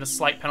offhand and a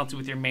slight penalty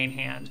with your main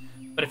hand.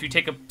 But if you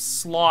take a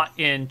slot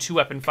in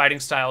 2-weapon fighting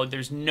style,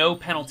 there's no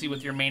penalty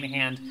with your main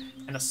hand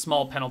and a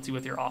small penalty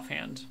with your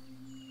offhand.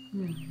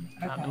 Okay.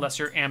 Unless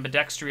you're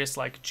ambidextrous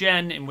like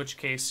Jen, in which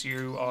case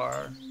you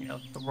are,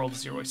 the world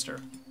is your oyster.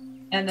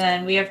 And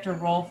then we have to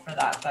roll for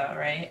that, though,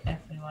 right? If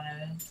we want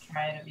to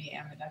try to be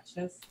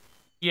ambidextrous.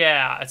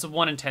 Yeah, it's a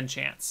 1 in 10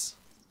 chance.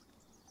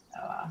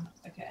 Oh, wow.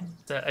 Okay.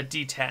 It's a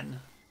D10.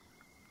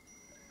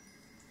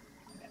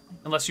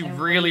 Unless you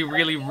really,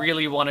 really,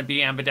 really want to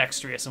be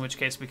ambidextrous, in which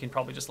case we can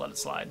probably just let it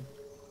slide.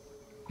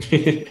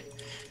 I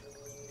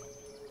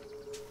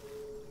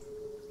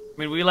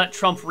mean, we let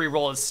Trump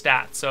re-roll his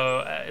stat,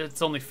 so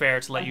it's only fair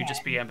to let you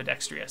just be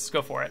ambidextrous.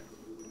 Go for it.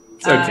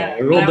 It's okay.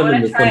 I rolled them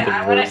in the front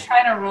I want to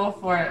try to roll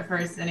for it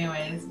first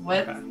anyways.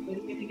 What do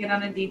you get to get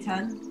on a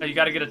D10? You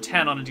got to get a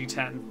 10 on a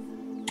D10.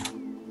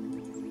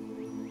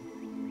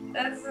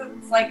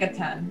 It's like a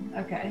 10.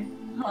 Okay.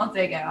 I'll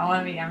take it. I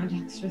want to be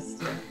ambidextrous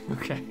too.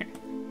 Okay.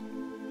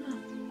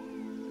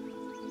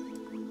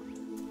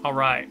 All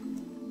right.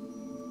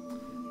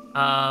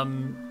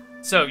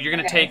 So you're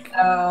gonna take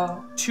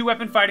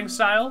 2-weapon fighting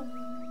style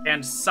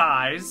and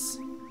size,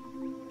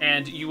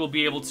 and you will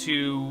be able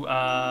to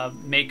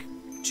make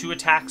 2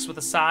 attacks with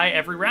a Psy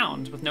every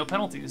round with no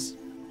penalties.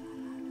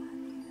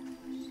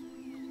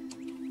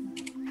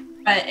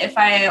 But if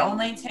I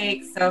only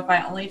take the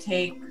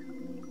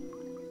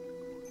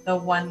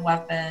 1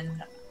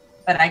 weapon,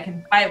 but I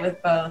can fight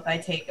with both, I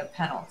take a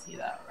penalty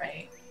though,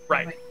 right?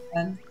 Right.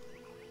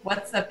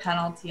 What's the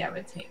penalty I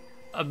would take?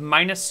 A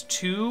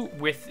 -2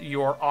 with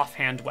your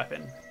offhand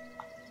weapon.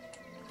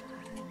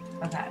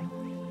 Okay.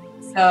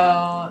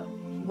 So,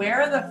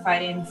 where are the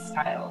fighting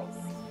styles?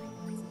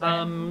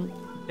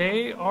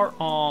 They are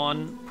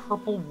on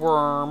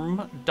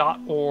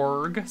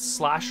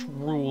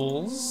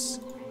purpleworm.org/rules.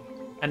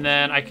 And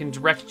then I can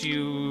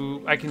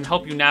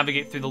help you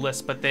navigate through the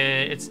list, but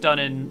it's done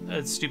in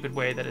a stupid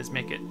way that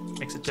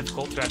makes it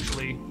difficult to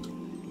actually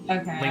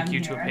link you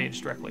to a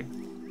page directly.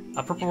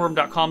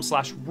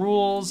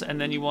 Purpleworm.com/rules, and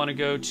then you want to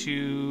go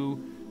to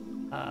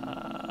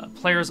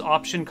Player's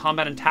Option,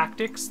 Combat and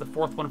Tactics, the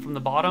 4th one from the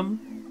bottom.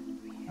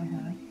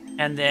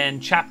 And then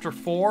Chapter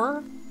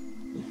 4,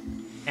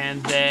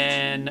 and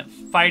then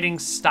Fighting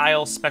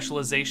Style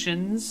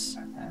Specializations.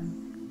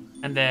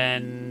 And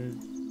then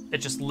it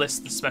just lists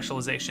the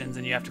specializations,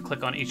 and you have to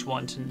click on each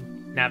one to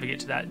navigate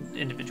to that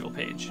individual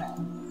page.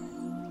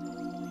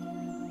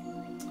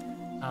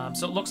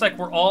 So it looks like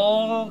we're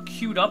all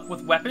queued up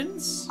with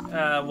weapons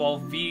while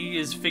V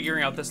is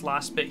figuring out this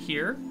last bit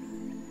here.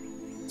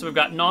 So we've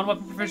got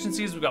non-weapon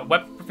proficiencies, we've got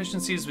weapon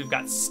proficiencies, we've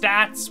got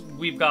stats,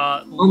 we've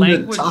got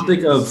languages. On the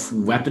topic of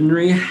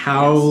weaponry,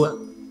 how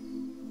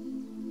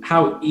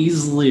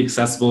easily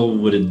accessible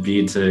would it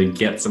be to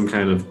get some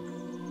kind of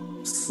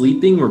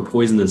sleeping or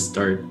poisonous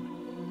dart?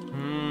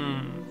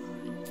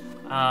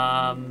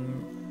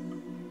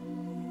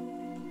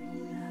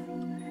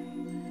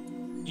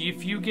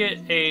 If you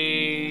get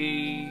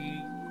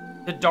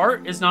the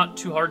dart is not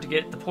too hard to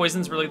get. The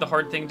poison's really the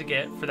hard thing to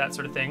get for that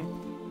sort of thing.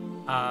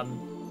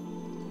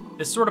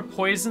 The sort of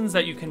poisons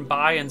that you can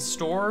buy in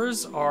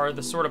stores are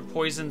the sort of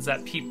poisons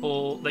that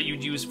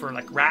you'd use for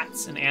like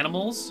rats and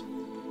animals.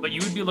 What you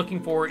would be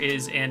looking for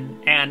is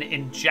an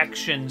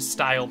injection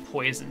style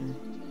poison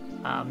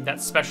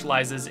that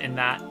specializes in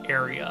that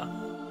area.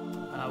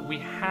 We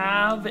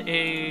have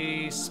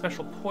a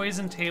special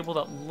poison table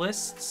that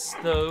lists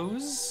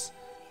those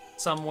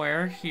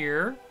somewhere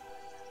here.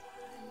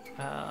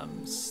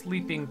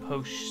 Sleeping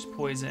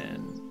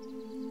poison.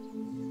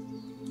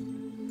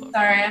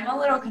 Sorry, I'm a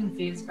little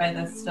confused by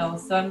this still.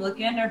 So I'm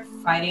looking under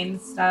fighting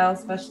style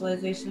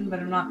specialization, but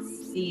I'm not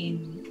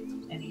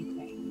seeing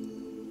anything.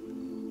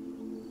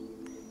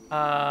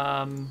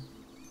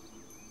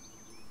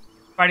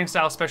 Fighting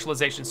style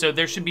specialization. So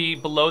there should be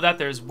below that,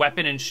 there's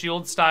weapon and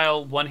shield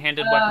style,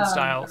 one-handed weapon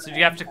style. So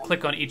you have to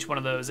click on each one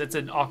of those. It's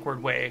an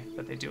awkward way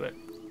that they do it.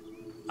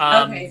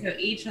 Okay, so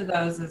each of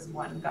those is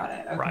one. Got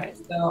it. Okay. Right.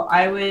 So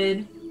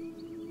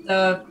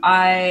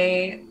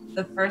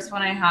the first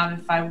one I have,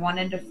 if I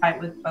wanted to fight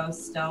with both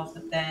still,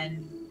 but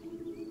then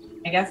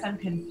I guess I'm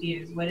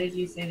confused. What did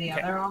you say the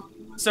other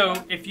option? So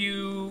if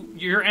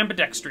you're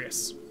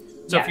ambidextrous.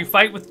 So if you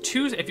fight with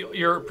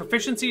your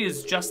proficiency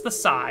is just the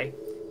Psy,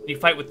 you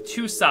fight with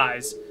 2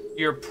 Psys,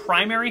 your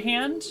primary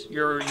hand,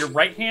 your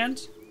right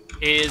hand,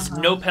 is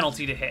no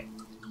penalty to hit,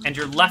 and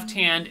your left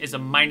hand is a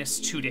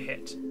 -2 to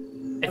hit.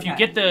 If you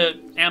get the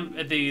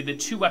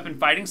 2-weapon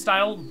fighting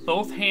style,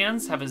 both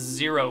hands have a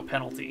 0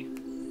 penalty.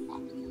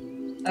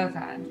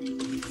 Okay.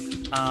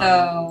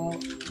 So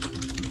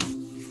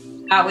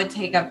that would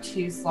take up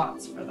 2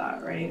 slots for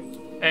that, right?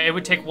 It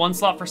would take 1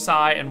 slot for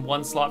Psy and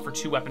 1 slot for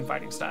 2-weapon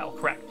fighting style.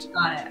 Correct.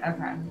 Got it.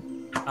 Okay.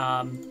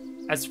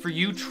 As for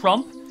you,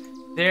 Trump,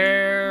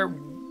 there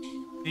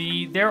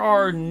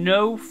are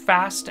no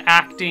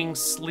fast-acting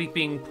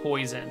sleeping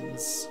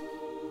poisons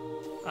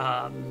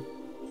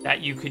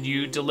that you could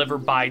deliver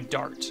by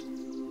dart.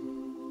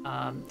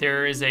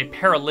 There is a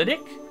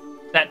paralytic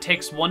that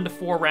takes 1 to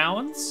 4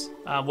 rounds,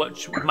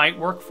 which might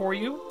work for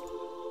you.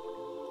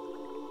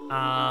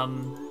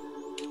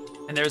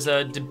 And there's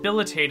a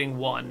debilitating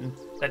one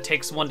that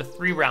takes 1 to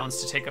 3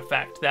 rounds to take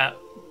effect. That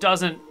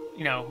doesn't,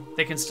 you know,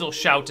 they can still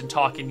shout and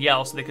talk and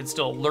yell, so they can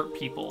still alert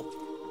people.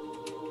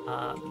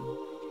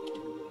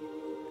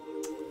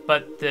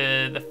 But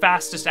the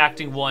fastest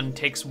acting one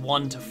takes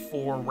 1 to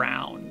 4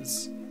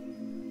 rounds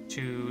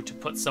to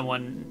put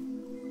someone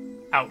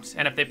out.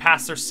 And if they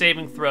pass their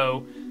saving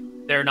throw,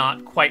 they're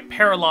not quite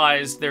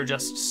paralyzed, they're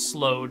just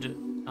slowed.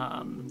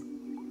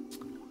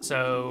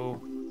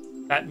 So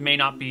that may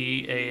not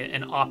be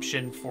an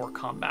option for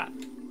combat.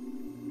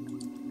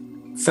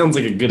 Sounds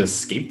like a good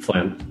escape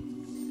plan.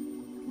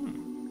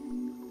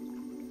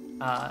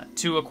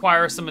 To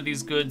acquire some of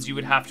these goods, you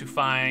would have to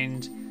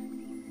find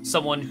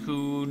someone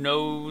who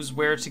knows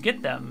where to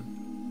get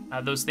them.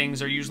 Those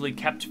things are usually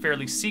kept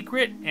fairly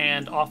secret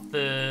and off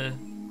the,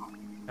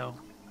 you know,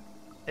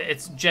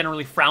 it's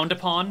generally frowned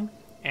upon,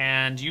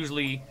 and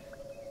usually,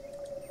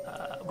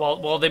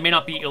 while they may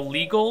not be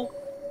illegal,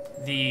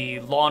 the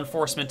law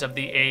enforcement of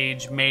the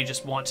age may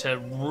just want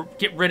to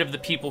get rid of the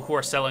people who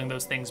are selling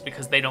those things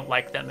because they don't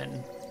like them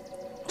and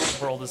the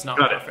world is not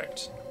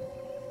perfect.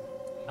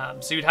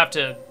 So you'd have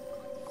to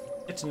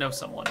get to know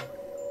someone.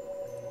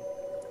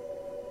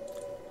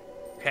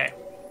 Okay.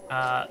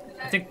 I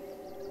think...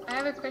 I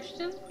have a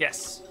question.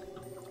 Yes.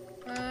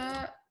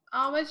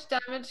 How much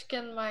damage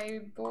can my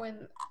bow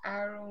and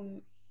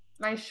arrow,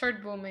 my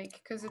short bow make?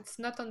 Because it's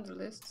not on the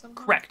list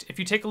somehow. Correct. If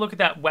you take a look at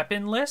that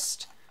weapon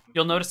list,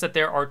 you'll notice that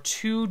there are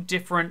 2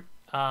 different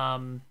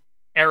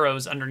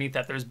arrows underneath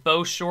that. There's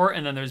bow short,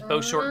 and then there's bow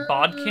short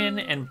bodkin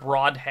and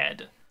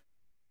broadhead.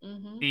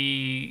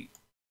 The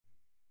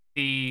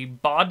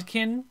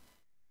bodkin,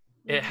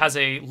 it has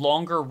a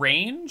longer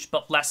range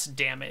but less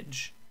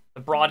damage.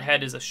 The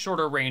broadhead is a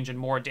shorter range and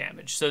more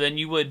damage. So then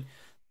you would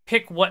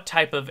pick what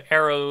type of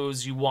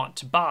arrows you want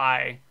to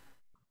buy,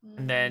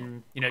 and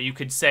then, you know, you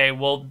could say,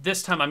 well,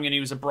 this time I'm going to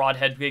use a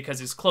broadhead because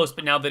he's close,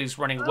 but now that he's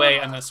running away,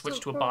 I'm going to switch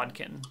to a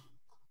bodkin.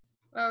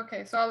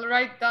 Okay, so I'll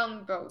write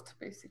down both,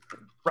 basically.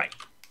 Right.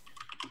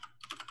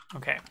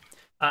 Okay.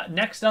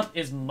 Next up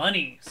is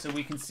money, so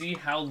we can see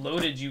how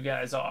loaded you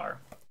guys are.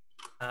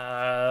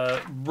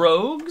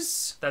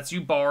 Rogues, that's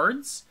you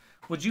bards.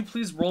 Would you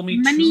please roll me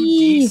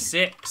Money.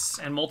 2d6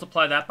 and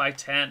multiply that by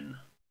 10?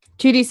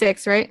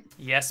 2d6, right?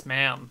 Yes,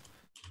 ma'am.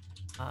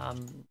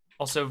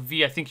 Also,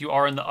 V, I think you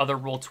are in the other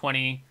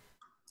Roll20.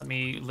 Let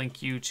me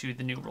link you to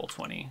the new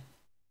Roll20.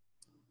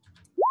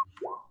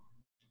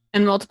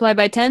 And multiply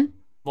by 10?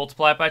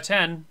 Multiply it by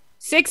 10.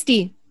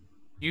 60.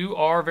 You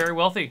are very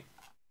wealthy.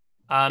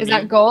 Is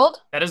that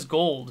gold? That is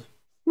gold.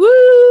 Woo!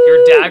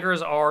 Your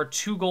daggers are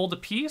 2 gold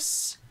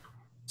apiece,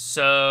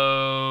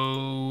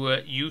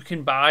 so you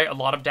can buy a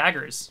lot of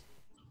daggers.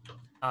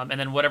 And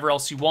then whatever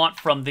else you want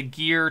from the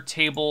gear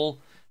table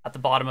at the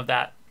bottom of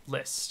that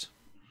list.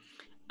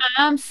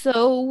 I'm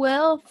so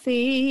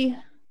wealthy.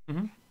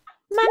 Mm-hmm.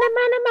 Money,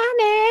 money,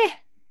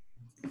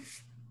 money.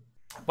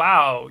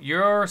 Wow,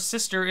 your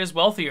sister is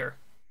wealthier.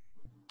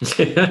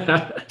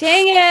 Dang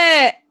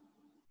it.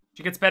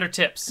 She gets better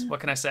tips. What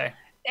can I say?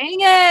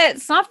 Dang it.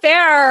 It's not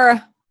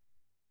fair.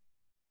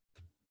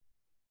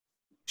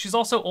 She's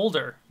also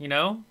older, you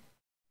know?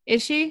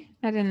 Is she?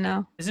 I didn't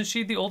know. Isn't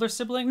she the older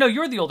sibling? No,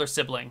 you're the older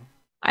sibling.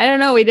 I don't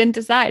know. We didn't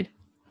decide.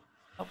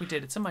 Oh, we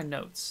did. It's in my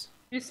notes.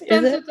 You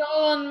spent it? it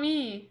all on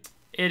me.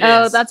 It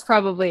Oh, is. that's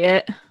probably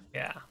it.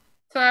 Yeah.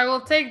 So I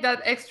will take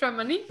that extra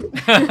money.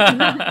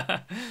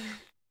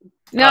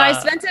 No, I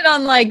spent it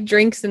on like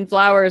drinks and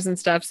flowers and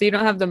stuff, so you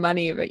don't have the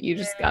money, but you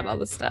just got all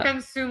the stuff.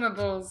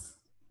 Consumables.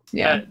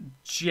 Yeah.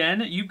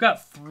 Jen, you've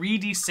got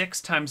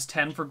 3d6 times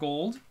 10 for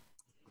gold.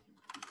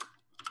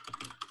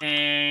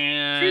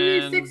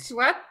 And 3d6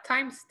 what?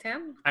 Times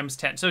 10? times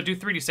 10. So do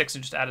 3d6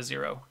 and just add a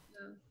 0.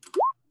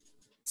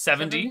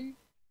 70.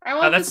 I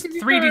want That's to be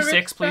for a 3d6,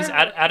 rich please.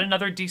 family. Add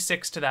another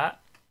d6 to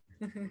that.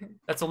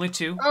 That's only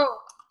 2. Oh.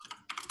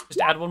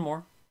 Just add one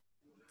more.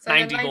 So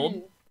then 90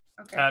 gold.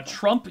 Okay.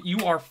 Trump,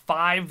 you are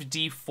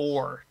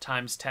 5d4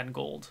 times 10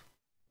 gold.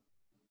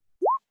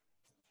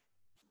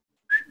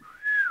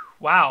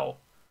 Wow.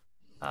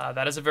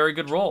 That is a very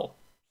good roll.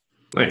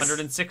 Nice.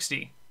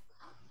 160.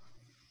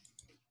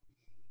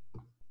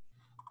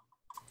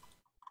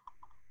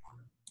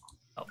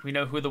 Well, we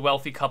know who the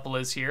wealthy couple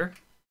is here.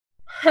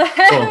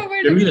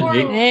 We're give me the poor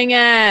date. ones. Dang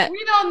it.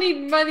 We don't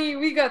need money.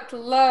 We got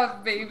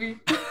love, baby.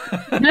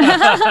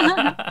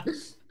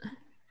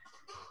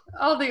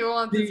 All they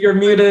want is You're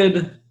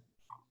muted.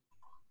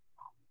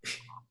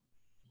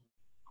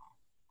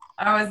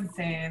 I wasn't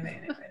saying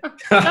anything.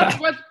 That's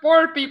what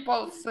poor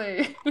people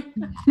say. I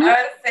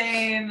was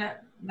saying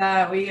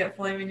that we get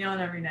filet mignon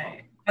every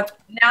night. But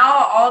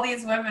now all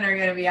these women are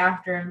going to be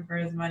after him for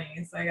his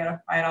money, so I got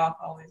to fight off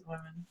all these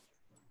women.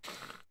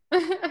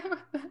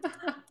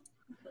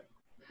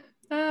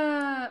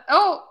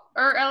 Oh,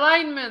 our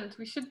alignment.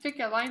 We should pick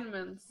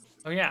alignments.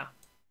 Oh yeah.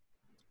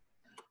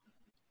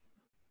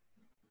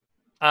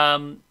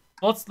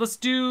 Let's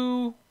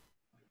do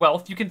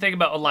wealth. You can think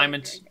about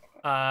alignment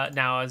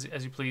now as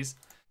you please.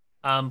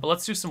 But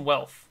let's do some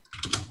wealth.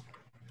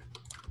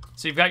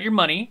 So you've got your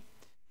money.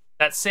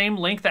 That same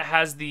link that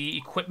has the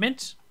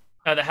equipment,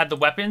 that had the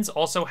weapons,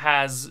 also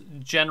has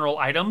general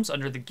items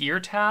under the gear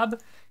tab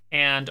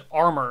and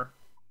armor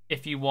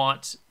if you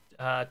want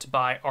to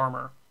buy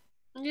armor.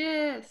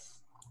 Yes.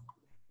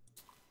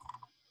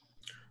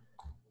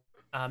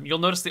 You'll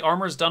notice the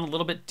armor is done a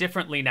little bit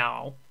differently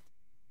now.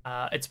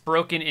 It's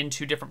broken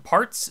into different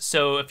parts.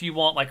 So if you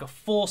want like a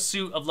full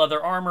suit of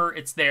leather armor,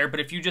 it's there.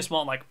 But if you just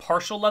want like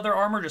partial leather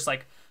armor, just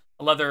like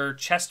a leather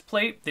chest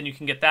plate, then you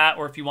can get that.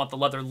 Or if you want the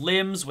leather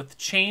limbs with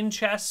chain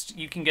chest,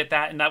 you can get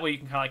that. And that way you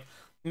can kind of like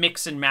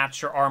mix and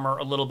match your armor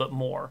a little bit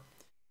more.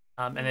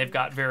 And they've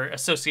got very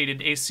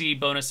associated AC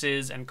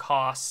bonuses and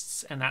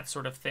costs and that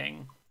sort of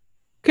thing.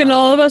 Can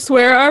all of us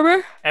wear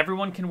armor?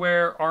 Everyone can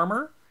wear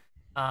armor.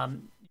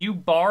 You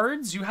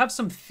bards, you have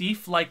some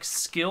thief-like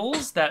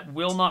skills that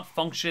will not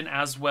function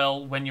as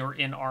well when you're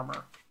in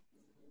armor.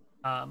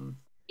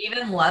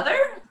 Even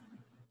leather?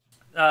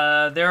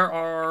 There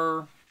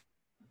are...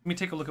 Let me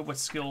take a look at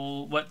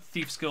what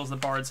thief skills the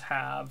bards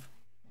have.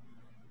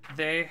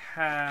 They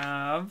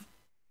have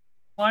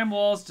climb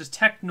walls,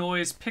 detect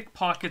noise, pick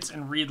pockets,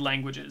 and read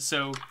languages.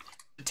 So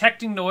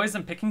detecting noise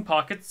and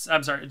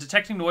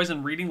detecting noise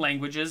and reading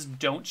languages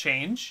don't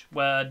change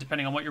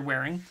depending on what you're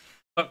wearing.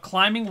 But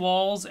climbing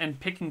walls and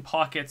picking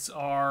pockets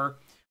are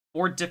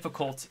more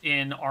difficult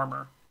in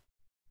armor.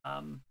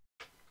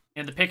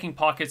 In the picking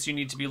pockets, you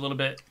need to be a little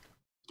bit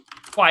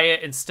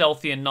quiet and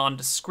stealthy and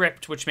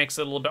nondescript, which makes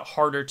it a little bit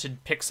harder to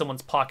pick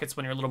someone's pockets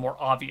when you're a little more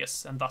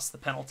obvious, and thus the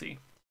penalty.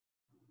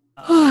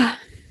 And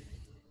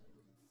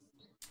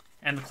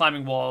the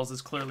climbing walls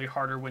is clearly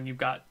harder when you've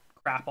got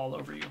crap all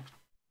over you.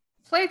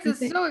 Plate is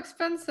so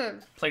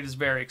expensive. Plate is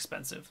very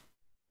expensive.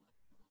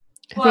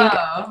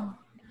 Whoa.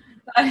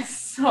 That is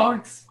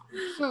so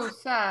So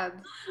sad.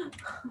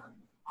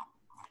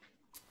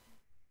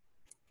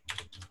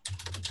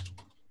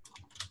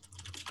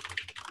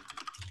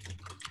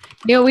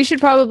 You know, we should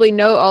probably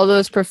note all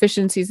those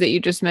proficiencies that you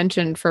just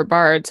mentioned for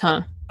bards,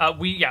 huh?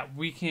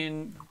 We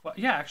can. Well,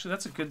 yeah, actually,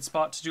 that's a good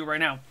spot to do right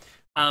now.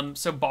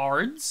 So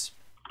bards,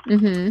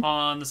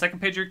 on the second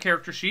page of your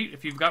character sheet,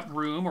 if you've got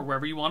room or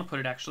wherever you want to put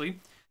it, actually,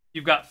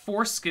 you've got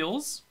 4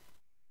 skills: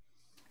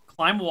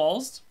 climb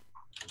walls,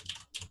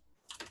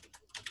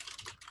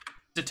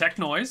 detect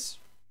noise,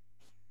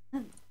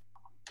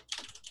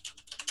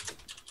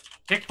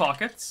 pick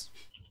pockets,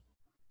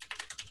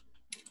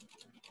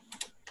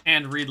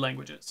 and read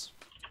languages.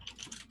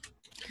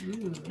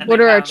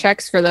 What are our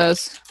checks for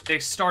those? They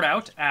start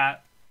out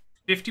at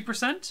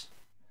 50%,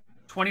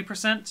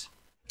 20%,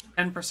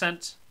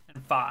 10%,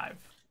 and 5,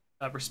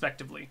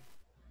 respectively.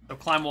 So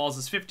climb walls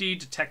is 50,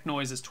 detect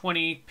noise is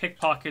 20, pick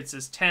pockets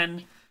is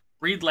 10,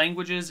 read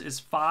languages is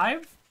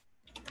 5,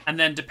 and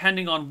then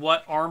depending on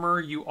what armor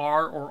you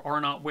are or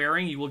are not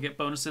wearing, you will get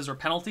bonuses or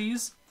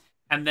penalties,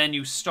 and then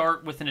you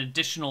start with an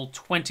additional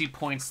 20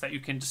 points that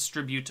you can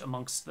distribute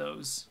amongst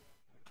those.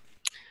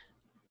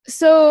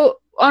 So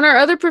on our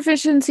other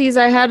proficiencies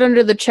I had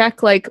under the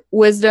check, like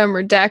wisdom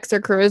or dex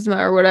or charisma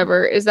or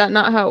whatever, is that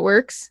not how it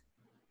works?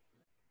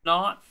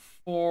 Not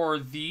for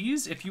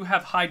these. If you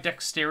have high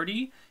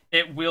dexterity,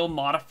 it will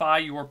modify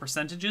your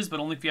percentages, but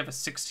only if you have a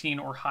 16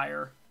 or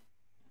higher.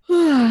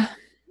 And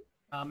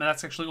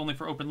that's actually only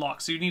for open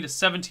lock. So you need a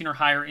 17 or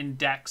higher in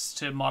dex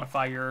to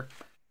modify your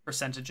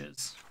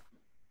percentages.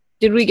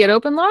 Did we get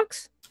open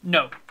locks?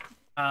 No.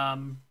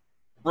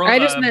 I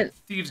just meant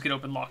thieves get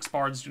open locks.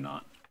 Bards do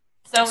not.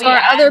 So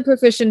our other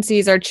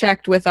proficiencies are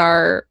checked with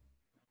our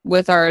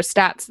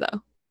stats,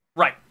 though.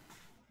 Right.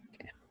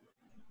 Okay.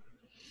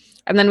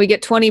 And then we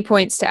get 20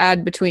 points to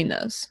add between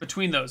those.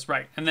 Between those,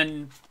 right. And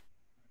then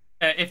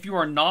if you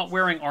are not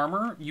wearing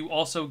armor, you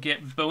also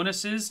get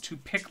bonuses to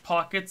pick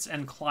pockets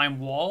and climb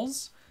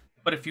walls.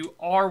 But if you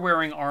are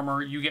wearing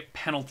armor, you get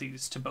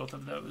penalties to both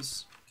of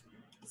those.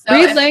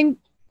 So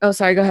Oh,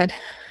 sorry, go ahead.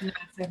 No,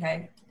 it's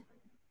okay.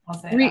 I'll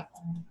say it after.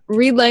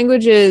 Read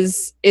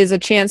languages is a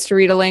chance to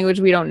read a language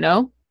we don't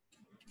know.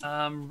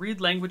 Read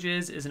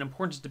languages is an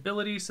important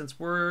ability since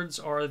words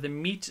are the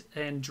meat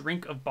and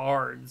drink of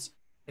bards.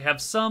 They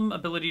have some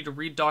ability to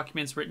read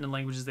documents written in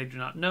languages they do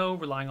not know,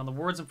 relying on the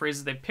words and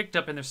phrases they've picked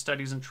up in their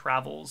studies and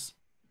travels.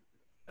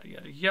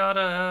 Yada,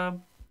 yada.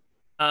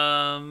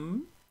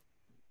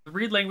 The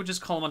read languages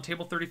column on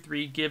table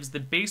 33 gives the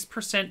base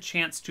 %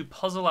 chance to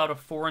puzzle out a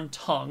foreign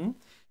tongue.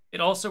 It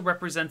also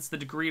represents the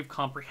degree of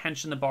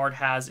comprehension the bard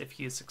has if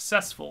he is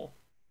successful.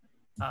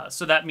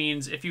 So that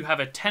means if you have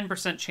a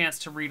 10% chance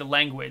to read a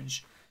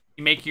language,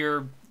 you make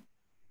your,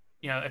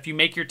 if you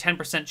make your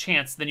 10%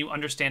 chance, then you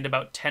understand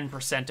about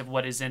 10% of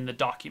what is in the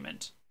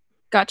document.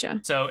 Gotcha.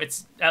 So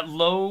it's at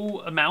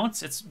low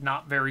amounts, it's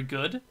not very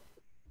good.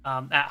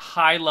 At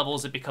high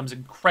levels, it becomes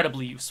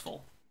incredibly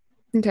useful.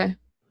 Okay.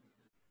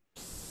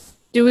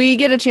 Do we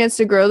get a chance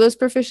to grow those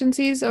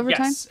proficiencies over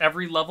time? Yes,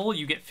 every level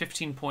you get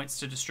 15 points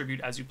to distribute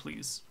as you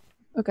please.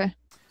 Okay.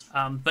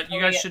 But you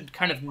guys should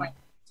kind of...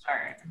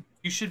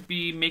 You should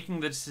be making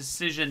the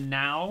decision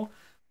now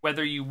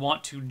whether you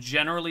want to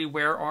generally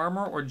wear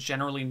armor or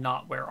generally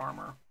not wear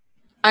armor.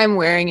 I'm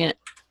wearing it.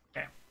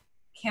 Okay.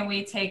 Can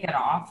we take it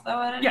off,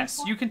 though?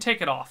 Yes, you can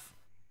take it off.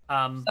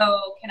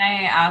 So can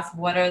I ask,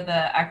 what are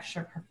the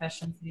extra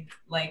proficiencies,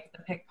 like the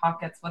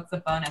pickpockets? What's the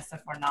bonus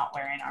if we're not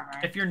wearing armor?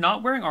 If you're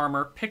not wearing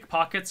armor,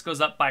 pickpockets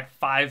goes up by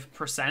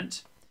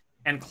 5%,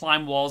 and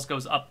climb walls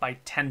goes up by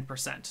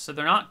 10%. So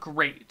they're not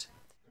great.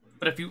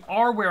 But if you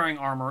are wearing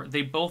armor,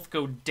 they both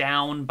go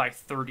down by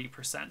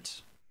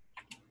 30%.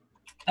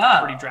 Oh.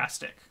 Pretty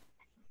drastic.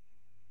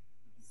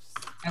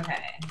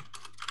 Okay.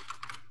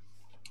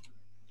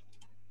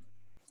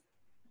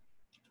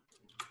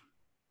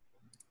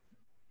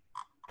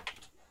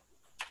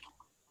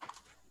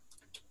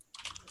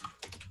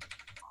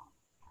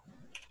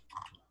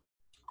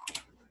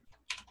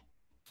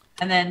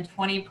 And then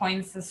 20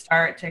 points to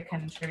start to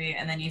contribute,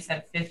 and then you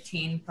said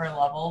 15 per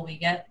level we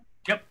get?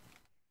 Yep.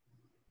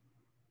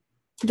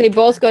 They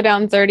both go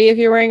down 30 if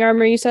you're wearing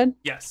armor, you said?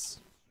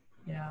 Yes.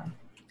 Yeah.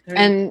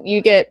 And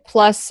you get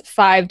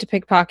 +5 to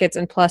pickpockets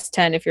and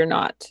 +10 if you're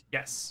not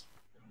Yes.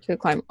 to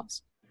climb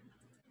walls.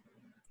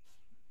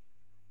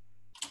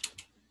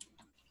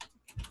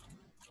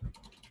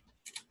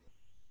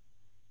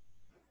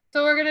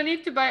 So we're gonna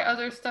need to buy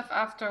other stuff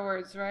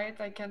afterwards, right?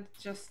 I can't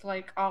just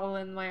like all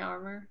in my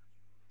armor.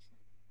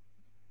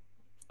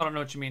 I don't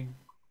know what you mean.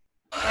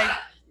 Like,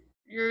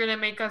 you're gonna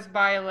make us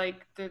buy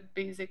like the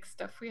basic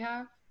stuff we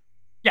have?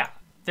 Yeah,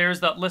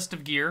 there's that list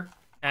of gear,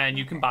 and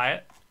you can buy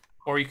it,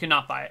 or you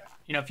cannot buy it.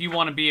 You know, if you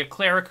want to be a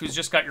cleric who's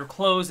just got your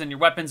clothes and your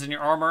weapons and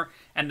your armor,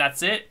 and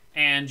that's it,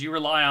 and you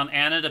rely on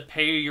Anna to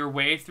pay your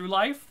way through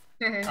life,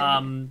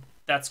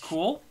 that's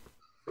cool.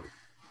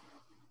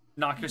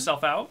 Knock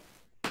yourself out.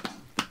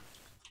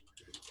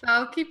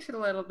 I'll keep a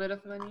little bit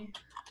of money.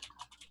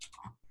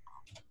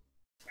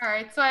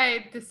 Alright, so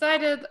I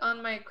decided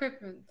on my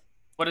equipment.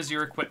 What is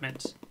your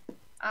equipment?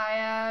 I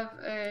have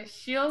a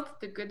shield,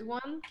 the good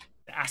one.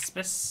 The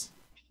Aspis.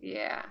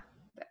 Yeah,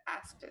 the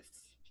Aspis.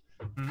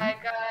 Mm-hmm. I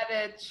got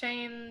a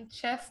chain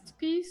chest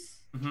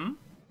piece. Mm-hmm.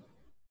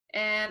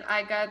 And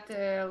I got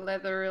the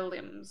leather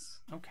limbs.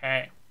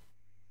 Okay.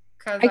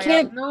 Because I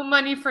have no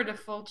money for the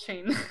full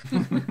chain.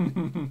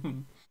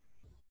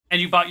 And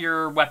you bought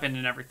your weapon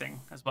and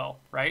everything as well,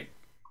 right?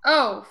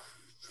 Oh,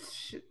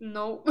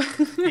 no.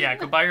 Yeah,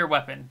 go buy your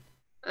weapon.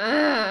 Ew.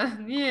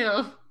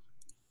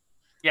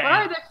 Yeah. What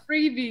are the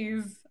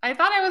freebies? I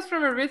thought I was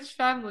from a rich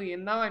family,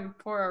 and now I'm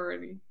poor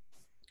already.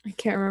 I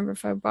can't remember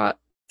if I bought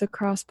the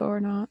crossbow or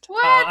not.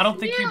 What? I don't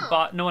think you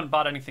bought. No one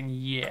bought anything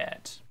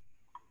yet.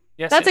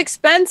 Yes, That's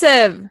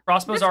expensive.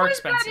 Crossbows are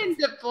expensive. That in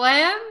the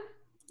plan?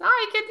 No,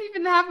 I can't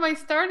even have my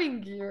starting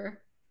gear.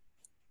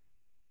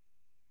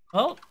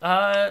 Well,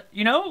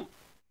 you know,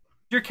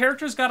 your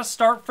character's got to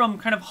start from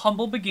kind of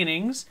humble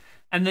beginnings,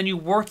 and then you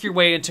work your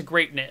way into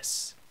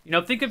greatness. You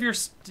know, think of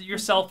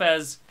yourself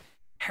as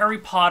Harry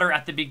Potter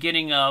at the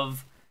beginning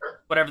of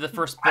whatever the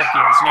first book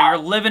is. You know, you're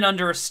living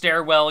under a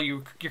stairwell.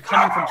 You're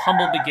coming from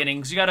humble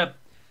beginnings. You gotta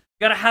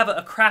have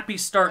a crappy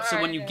start,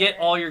 so when you get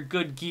all your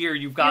good gear,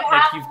 you've got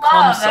you've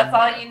come somewhere. That's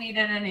all you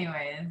needed,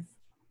 anyways.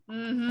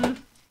 Mm-hmm.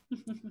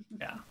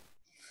 Yeah.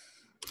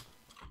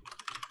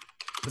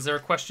 Is there a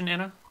question,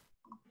 Anna?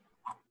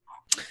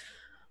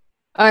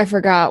 I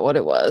forgot what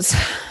it was.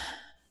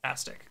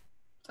 Fantastic.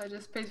 So I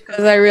just paid for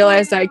Because I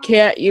realized I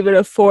can't even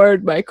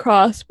afford my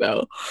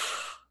crossbow.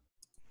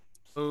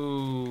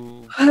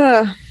 Ooh.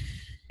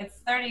 It's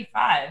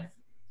 35.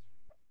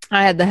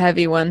 I had the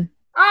heavy one.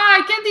 Ah,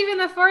 I can't even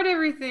afford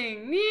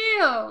everything.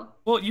 Neil.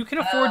 Well, you can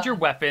afford your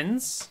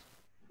weapons.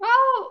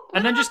 Well,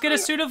 And then just get a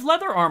suit of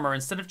leather armor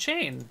instead of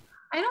chain.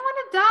 I don't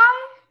want to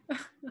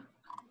die.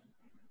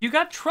 You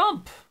got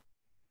Trump.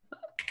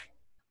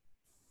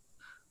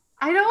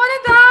 I don't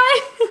want to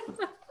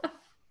die.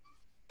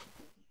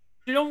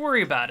 Don't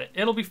worry about it.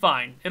 It'll be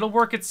fine. It'll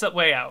work its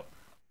way out.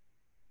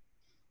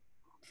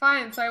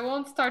 Fine, so I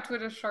won't start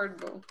with a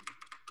short bow.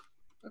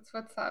 That's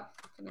what's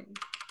happening.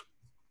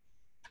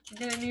 I'm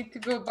gonna need to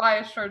go buy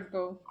a short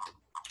bow.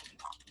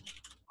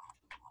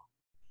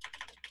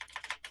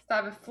 Just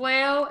have a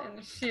flail and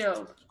a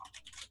shield.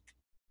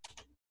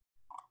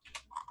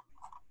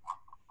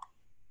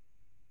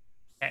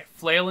 Okay,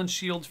 flail and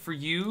shield for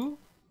you.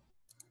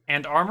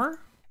 And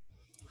armor?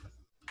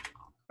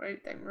 Right,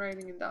 I'm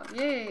writing it down.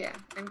 Yeah.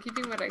 I'm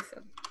keeping what I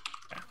said.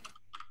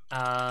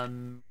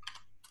 Okay.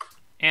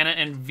 Anna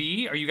and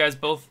V, are you guys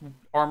both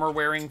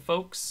armor-wearing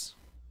folks?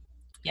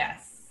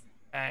 Yes.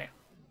 Okay.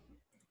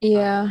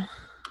 Yeah.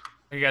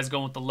 Are you guys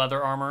going with the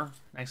leather armor?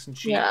 Nice and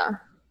cheap? Yeah.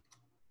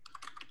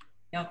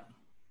 Yep.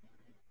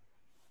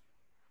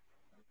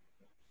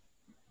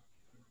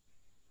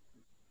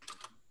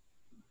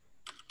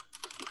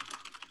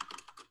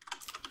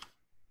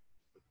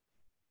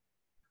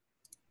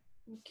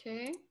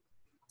 Okay.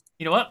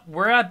 You know what?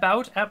 We're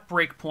about at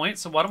break point,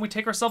 so why don't we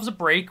take ourselves a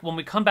break? When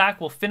we come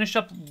back, we'll finish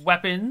up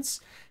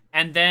weapons,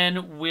 and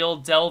then we'll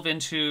delve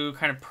into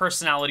kind of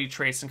personality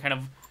traits and kind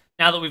of,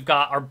 now that we've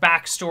got our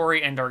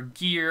backstory and our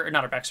gear,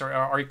 not our backstory,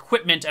 our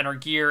equipment and our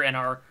gear and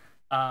our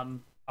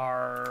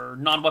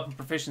non-weapon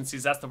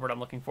proficiencies, that's the word I'm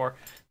looking for,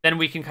 then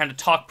we can kind of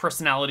talk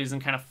personalities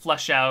and kind of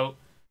flesh out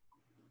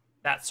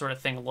that sort of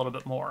thing a little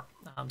bit more.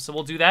 So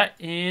we'll do that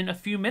in a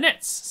few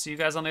minutes. See you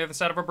guys on the other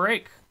side of our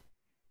break.